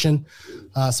dehydration.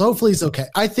 So hopefully he's okay.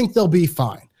 I think they'll be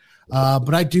fine.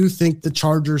 But I do think the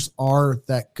Chargers are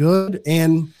that good,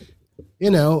 and –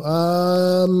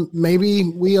 maybe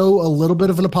we owe a little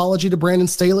bit of an apology to Brandon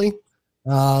Staley.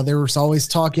 There was always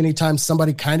talk anytime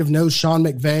somebody kind of knows Sean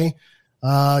McVay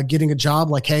getting a job,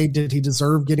 like, hey, did he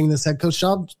deserve getting this head coach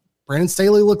job? Brandon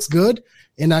Staley looks good.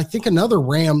 And I think another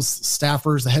Rams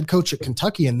staffer is the head coach at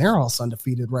Kentucky, and they're also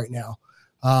undefeated right now.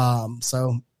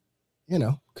 So,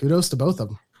 kudos to both of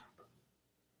them.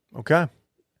 Okay.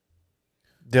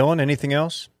 Dylan, anything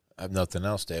else? I have nothing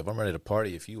else, Dave. I'm ready to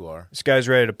party if you are. This guy's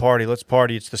ready to party. Let's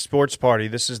party. It's the sports party.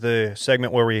 This is the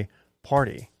segment where we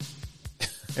party.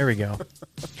 There we go.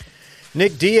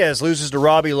 Nick Diaz loses to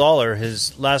Robbie Lawler,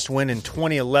 his last win in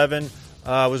 2011.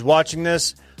 I was watching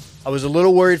this. I was a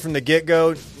little worried from the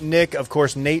get-go. Nick, of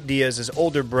course, Nate Diaz's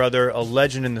older brother, a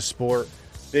legend in the sport.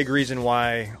 Big reason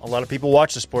why a lot of people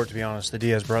watch the sport, to be honest, the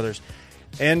Diaz brothers.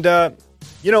 And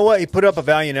you know what? He put up a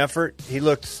valiant effort. He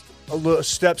looked a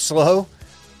step slow.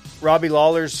 Robbie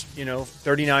Lawler's,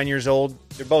 39 years old.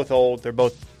 They're both old. They're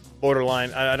both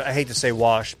borderline. I hate to say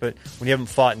washed, but when you haven't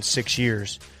fought in 6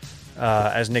 years,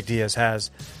 as Nick Diaz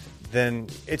has, then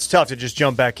it's tough to just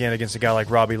jump back in against a guy like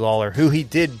Robbie Lawler, who he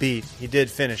did beat. He did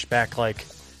finish back like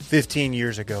 15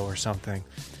 years ago or something.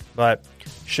 But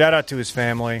shout out to his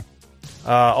family.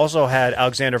 Also had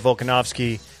Alexander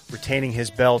Volkanovski retaining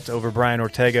his belt over Brian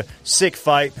Ortega. Sick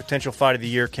fight, potential fight of the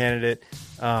year candidate.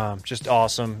 Just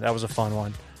awesome. That was a fun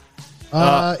one.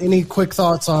 Any quick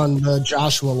thoughts on the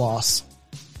Joshua loss?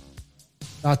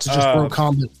 Not to just throw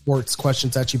combat sports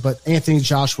questions at you, but Anthony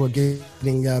Joshua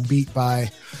getting beat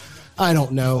by, I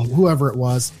don't know, whoever it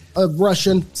was, a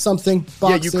Russian something.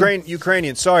 Boxing. Yeah,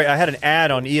 Ukrainian. Sorry, I had an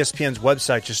ad on ESPN's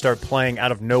website just start playing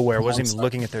out of nowhere. I wasn't even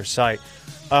looking at their site.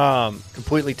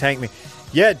 Completely tanked me.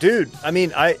 Yeah, dude. I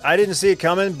mean, I didn't see it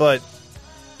coming, but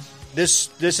this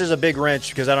is a big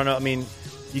wrench because I don't know. I mean,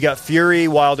 you got Fury,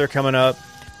 Wilder coming up.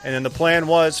 And then the plan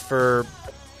was for,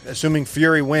 assuming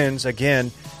Fury wins, again,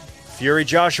 Fury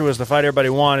Joshua is the fight everybody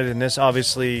wanted, and this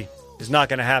obviously is not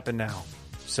going to happen now.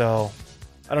 So,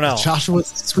 I don't know. Joshua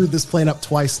screwed this plan up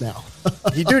twice now.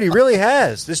 He really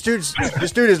has. This dude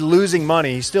is losing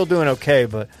money. He's still doing okay,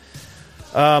 but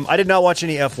I did not watch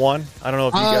any F1. I don't know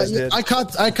if you guys did.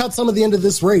 I caught some of the end of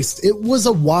this race. It was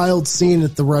a wild scene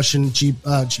at the Russian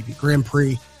GP Grand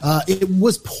Prix. It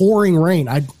was pouring rain.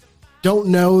 I don't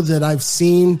know that I've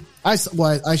seen. I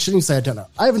shouldn't say I don't know.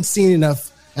 I haven't seen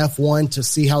enough F1 to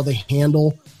see how they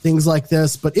handle things like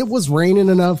this, but it was raining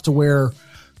enough to where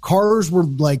cars were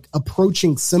like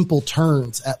approaching simple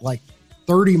turns at like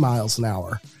 30 miles an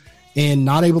hour and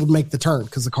not able to make the turn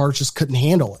because the cars just couldn't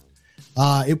handle it.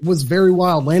 It was very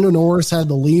wild. Lando Norris had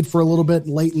the lead for a little bit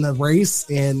late in the race,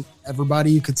 and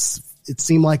everybody it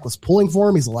seemed like was pulling for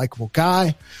him. He's a likable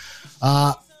guy.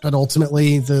 But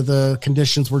ultimately, the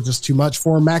conditions were just too much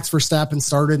for him. Max Verstappen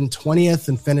started in 20th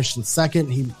and finished in second.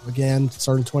 He, again,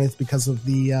 started in 20th because of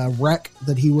the wreck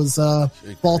that he was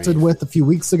faulted with a few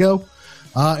weeks ago.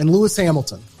 And Lewis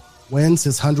Hamilton wins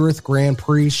his 100th Grand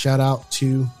Prix. Shout out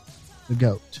to the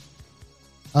GOAT.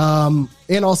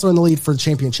 And also in the lead for the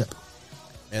championship.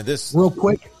 And this real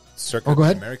quick. Circuit of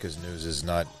America's news is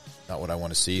not what I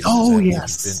want to see. Oh,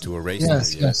 yes. Been to a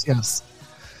race. Yes.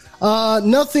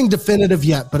 Nothing definitive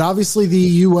yet, but obviously the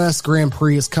U.S. Grand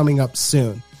Prix is coming up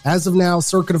soon. As of now,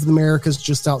 Circuit of the Americas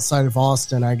just outside of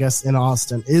Austin, I guess in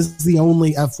Austin, is the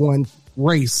only F1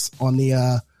 race on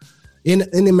the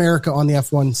in America on the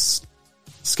F1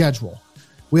 schedule.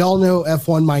 We all know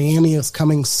F1 Miami is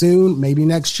coming soon, maybe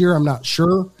next year, I'm not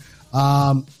sure.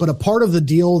 But a part of the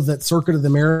deal that Circuit of the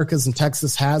Americas in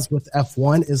Texas has with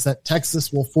F1 is that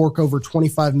Texas will fork over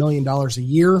 $25 million a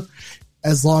year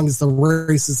as long as the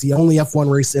race is the only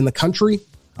F1 race in the country.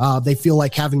 They feel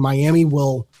like having Miami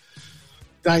will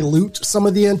dilute some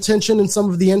of the intention and some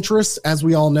of the interest, as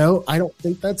we all know. I don't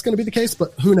think that's going to be the case,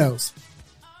 but who knows?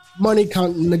 Money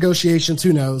negotiations,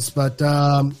 who knows? But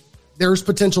there's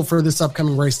potential for this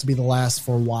upcoming race to be the last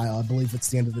for a while. I believe it's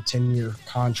the end of the 10-year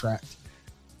contract.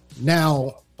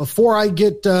 Now, before I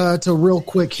get to a real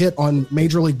quick hit on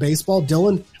Major League Baseball,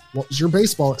 Dylan, what was your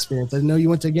baseball experience? I didn't know you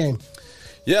went to a game.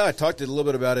 Yeah, I talked a little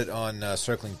bit about it on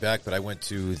Circling Back, but I went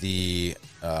to the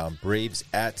Braves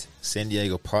at San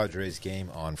Diego Padres game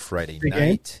on Friday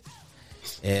night.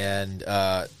 And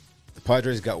the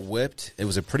Padres got whipped. It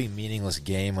was a pretty meaningless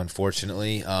game,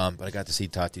 unfortunately, but I got to see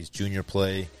Tatis Jr.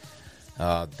 play.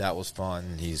 That was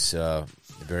fun. He's a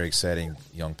very exciting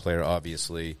young player,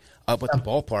 obviously. But the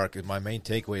ballpark, my main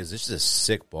takeaway is this is a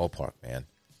sick ballpark, man.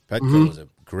 Petco is a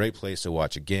great place to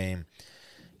watch a game.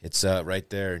 It's right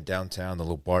there in downtown, the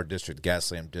little bar district,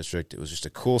 Gaslamp district. It was just a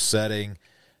cool setting,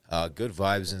 good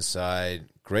vibes inside,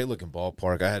 great-looking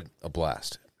ballpark. I had a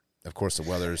blast. Of course, the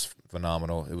weather's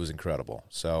phenomenal. It was incredible.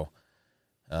 So,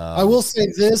 I will say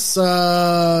this: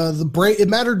 it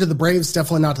mattered to the Braves,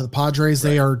 definitely not to the Padres.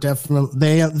 Right. They are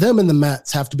definitely them and the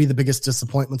Mets have to be the biggest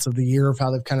disappointments of the year of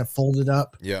how they've kind of folded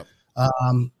up. Yeah.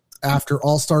 After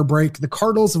All-Star break, the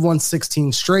Cardinals have won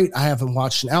 16 straight. I haven't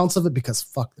watched an ounce of it because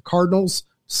fuck the Cardinals.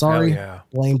 Sorry,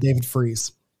 blame David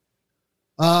Freese.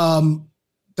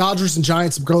 Dodgers and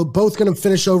Giants are both going to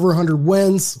finish over 100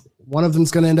 wins. One of them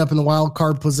is going to end up in the wild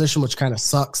card position, which kind of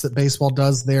sucks that baseball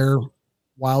does their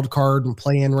wild card and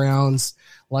play-in rounds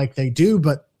like they do,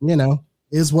 but,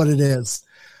 is what it is.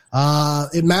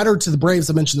 It mattered to the Braves.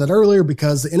 I mentioned that earlier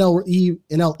because the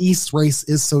NL East race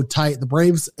is so tight. The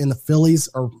Braves and the Phillies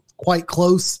are quite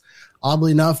close.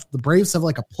 Oddly enough, the Braves have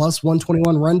like a plus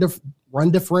 121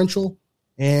 run differential,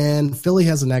 and Philly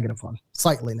has a negative one,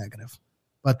 slightly negative,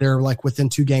 but they're like within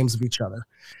 2 games of each other.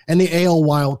 And the AL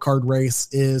wild card race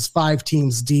is 5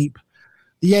 teams deep.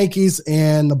 The Yankees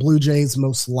and the Blue Jays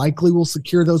most likely will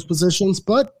secure those positions,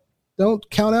 but don't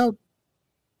count out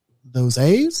those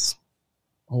A's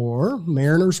or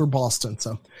Mariners or Boston.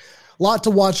 So a lot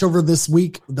to watch over this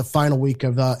week, the final week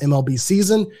of the MLB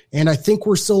season. And I think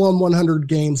we're still on 100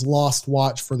 games lost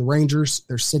watch for the Rangers.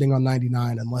 They're sitting on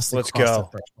 99 unless they Let's cross go.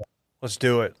 that threshold. Let's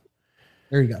do it.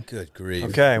 There you go. Good grief.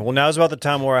 Okay, well, now's about the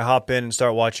time where I hop in and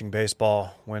start watching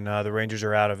baseball when the Rangers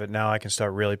are out of it. Now I can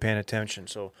start really paying attention.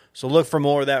 So look for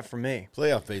more of that from me.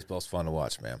 Playoff baseball's fun to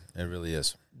watch, man. It really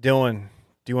is. Dylan,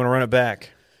 do you want to run it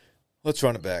back? Let's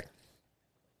run it back.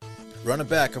 Run it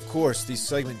back, of course, the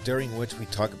segment during which we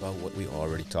talk about what we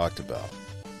already talked about.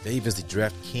 Dave is the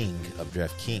draft king of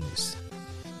draft kings.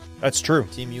 That's true.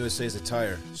 Team USA's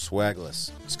attire,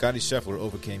 swagless. Scotty Scheffler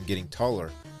overcame getting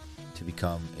taller to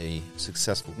become a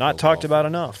successful Not talked about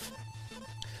enough.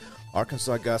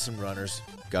 Arkansas got some runners,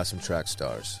 got some track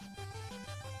stars.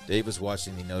 Dave was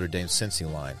watching the Notre Dame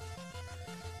Cincy line.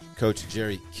 Coach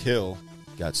Jerry Kill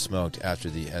got smoked after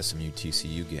the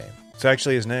SMU-TCU game. It's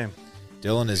actually his name.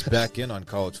 Dylan is back in on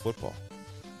college football.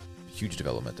 Huge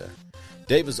development there.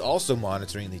 Dave is also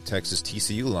monitoring the Texas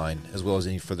TCU line, as well as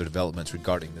any further developments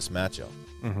regarding this matchup.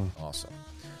 Mm-hmm. Awesome.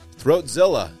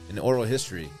 Throatzilla in oral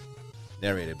history,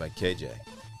 narrated by KJ.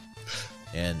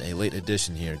 And a late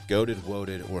addition here, Goated,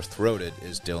 Woated, or Throated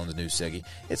is Dylan's new seggy.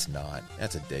 It's not.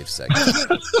 That's a Dave segment.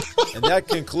 And that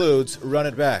concludes Run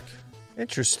It Back.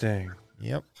 Interesting.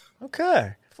 Yep.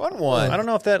 Okay. Fun one. I don't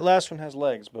know if that last one has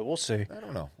legs, but we'll see. I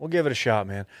don't know. We'll give it a shot,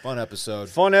 man. Fun episode.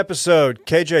 Fun episode.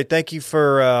 KJ, thank you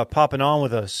for popping on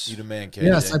with us. You the man, KJ.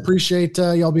 Yes, I appreciate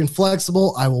y'all being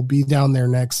flexible. I will be down there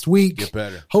next week. Get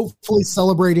better. Hopefully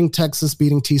celebrating Texas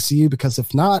beating TCU, because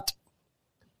if not,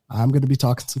 I'm going to be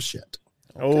talking some shit.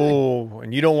 Okay. Oh,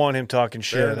 and you don't want him talking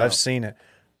shit. I've seen it.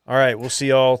 All right, we'll see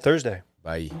y'all Thursday.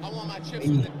 Bye. I want my chips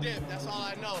with the dip. That's all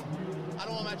I know. I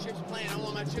don't want my chips plain. I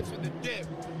want my chips with the dip.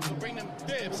 So bring them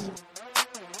dips.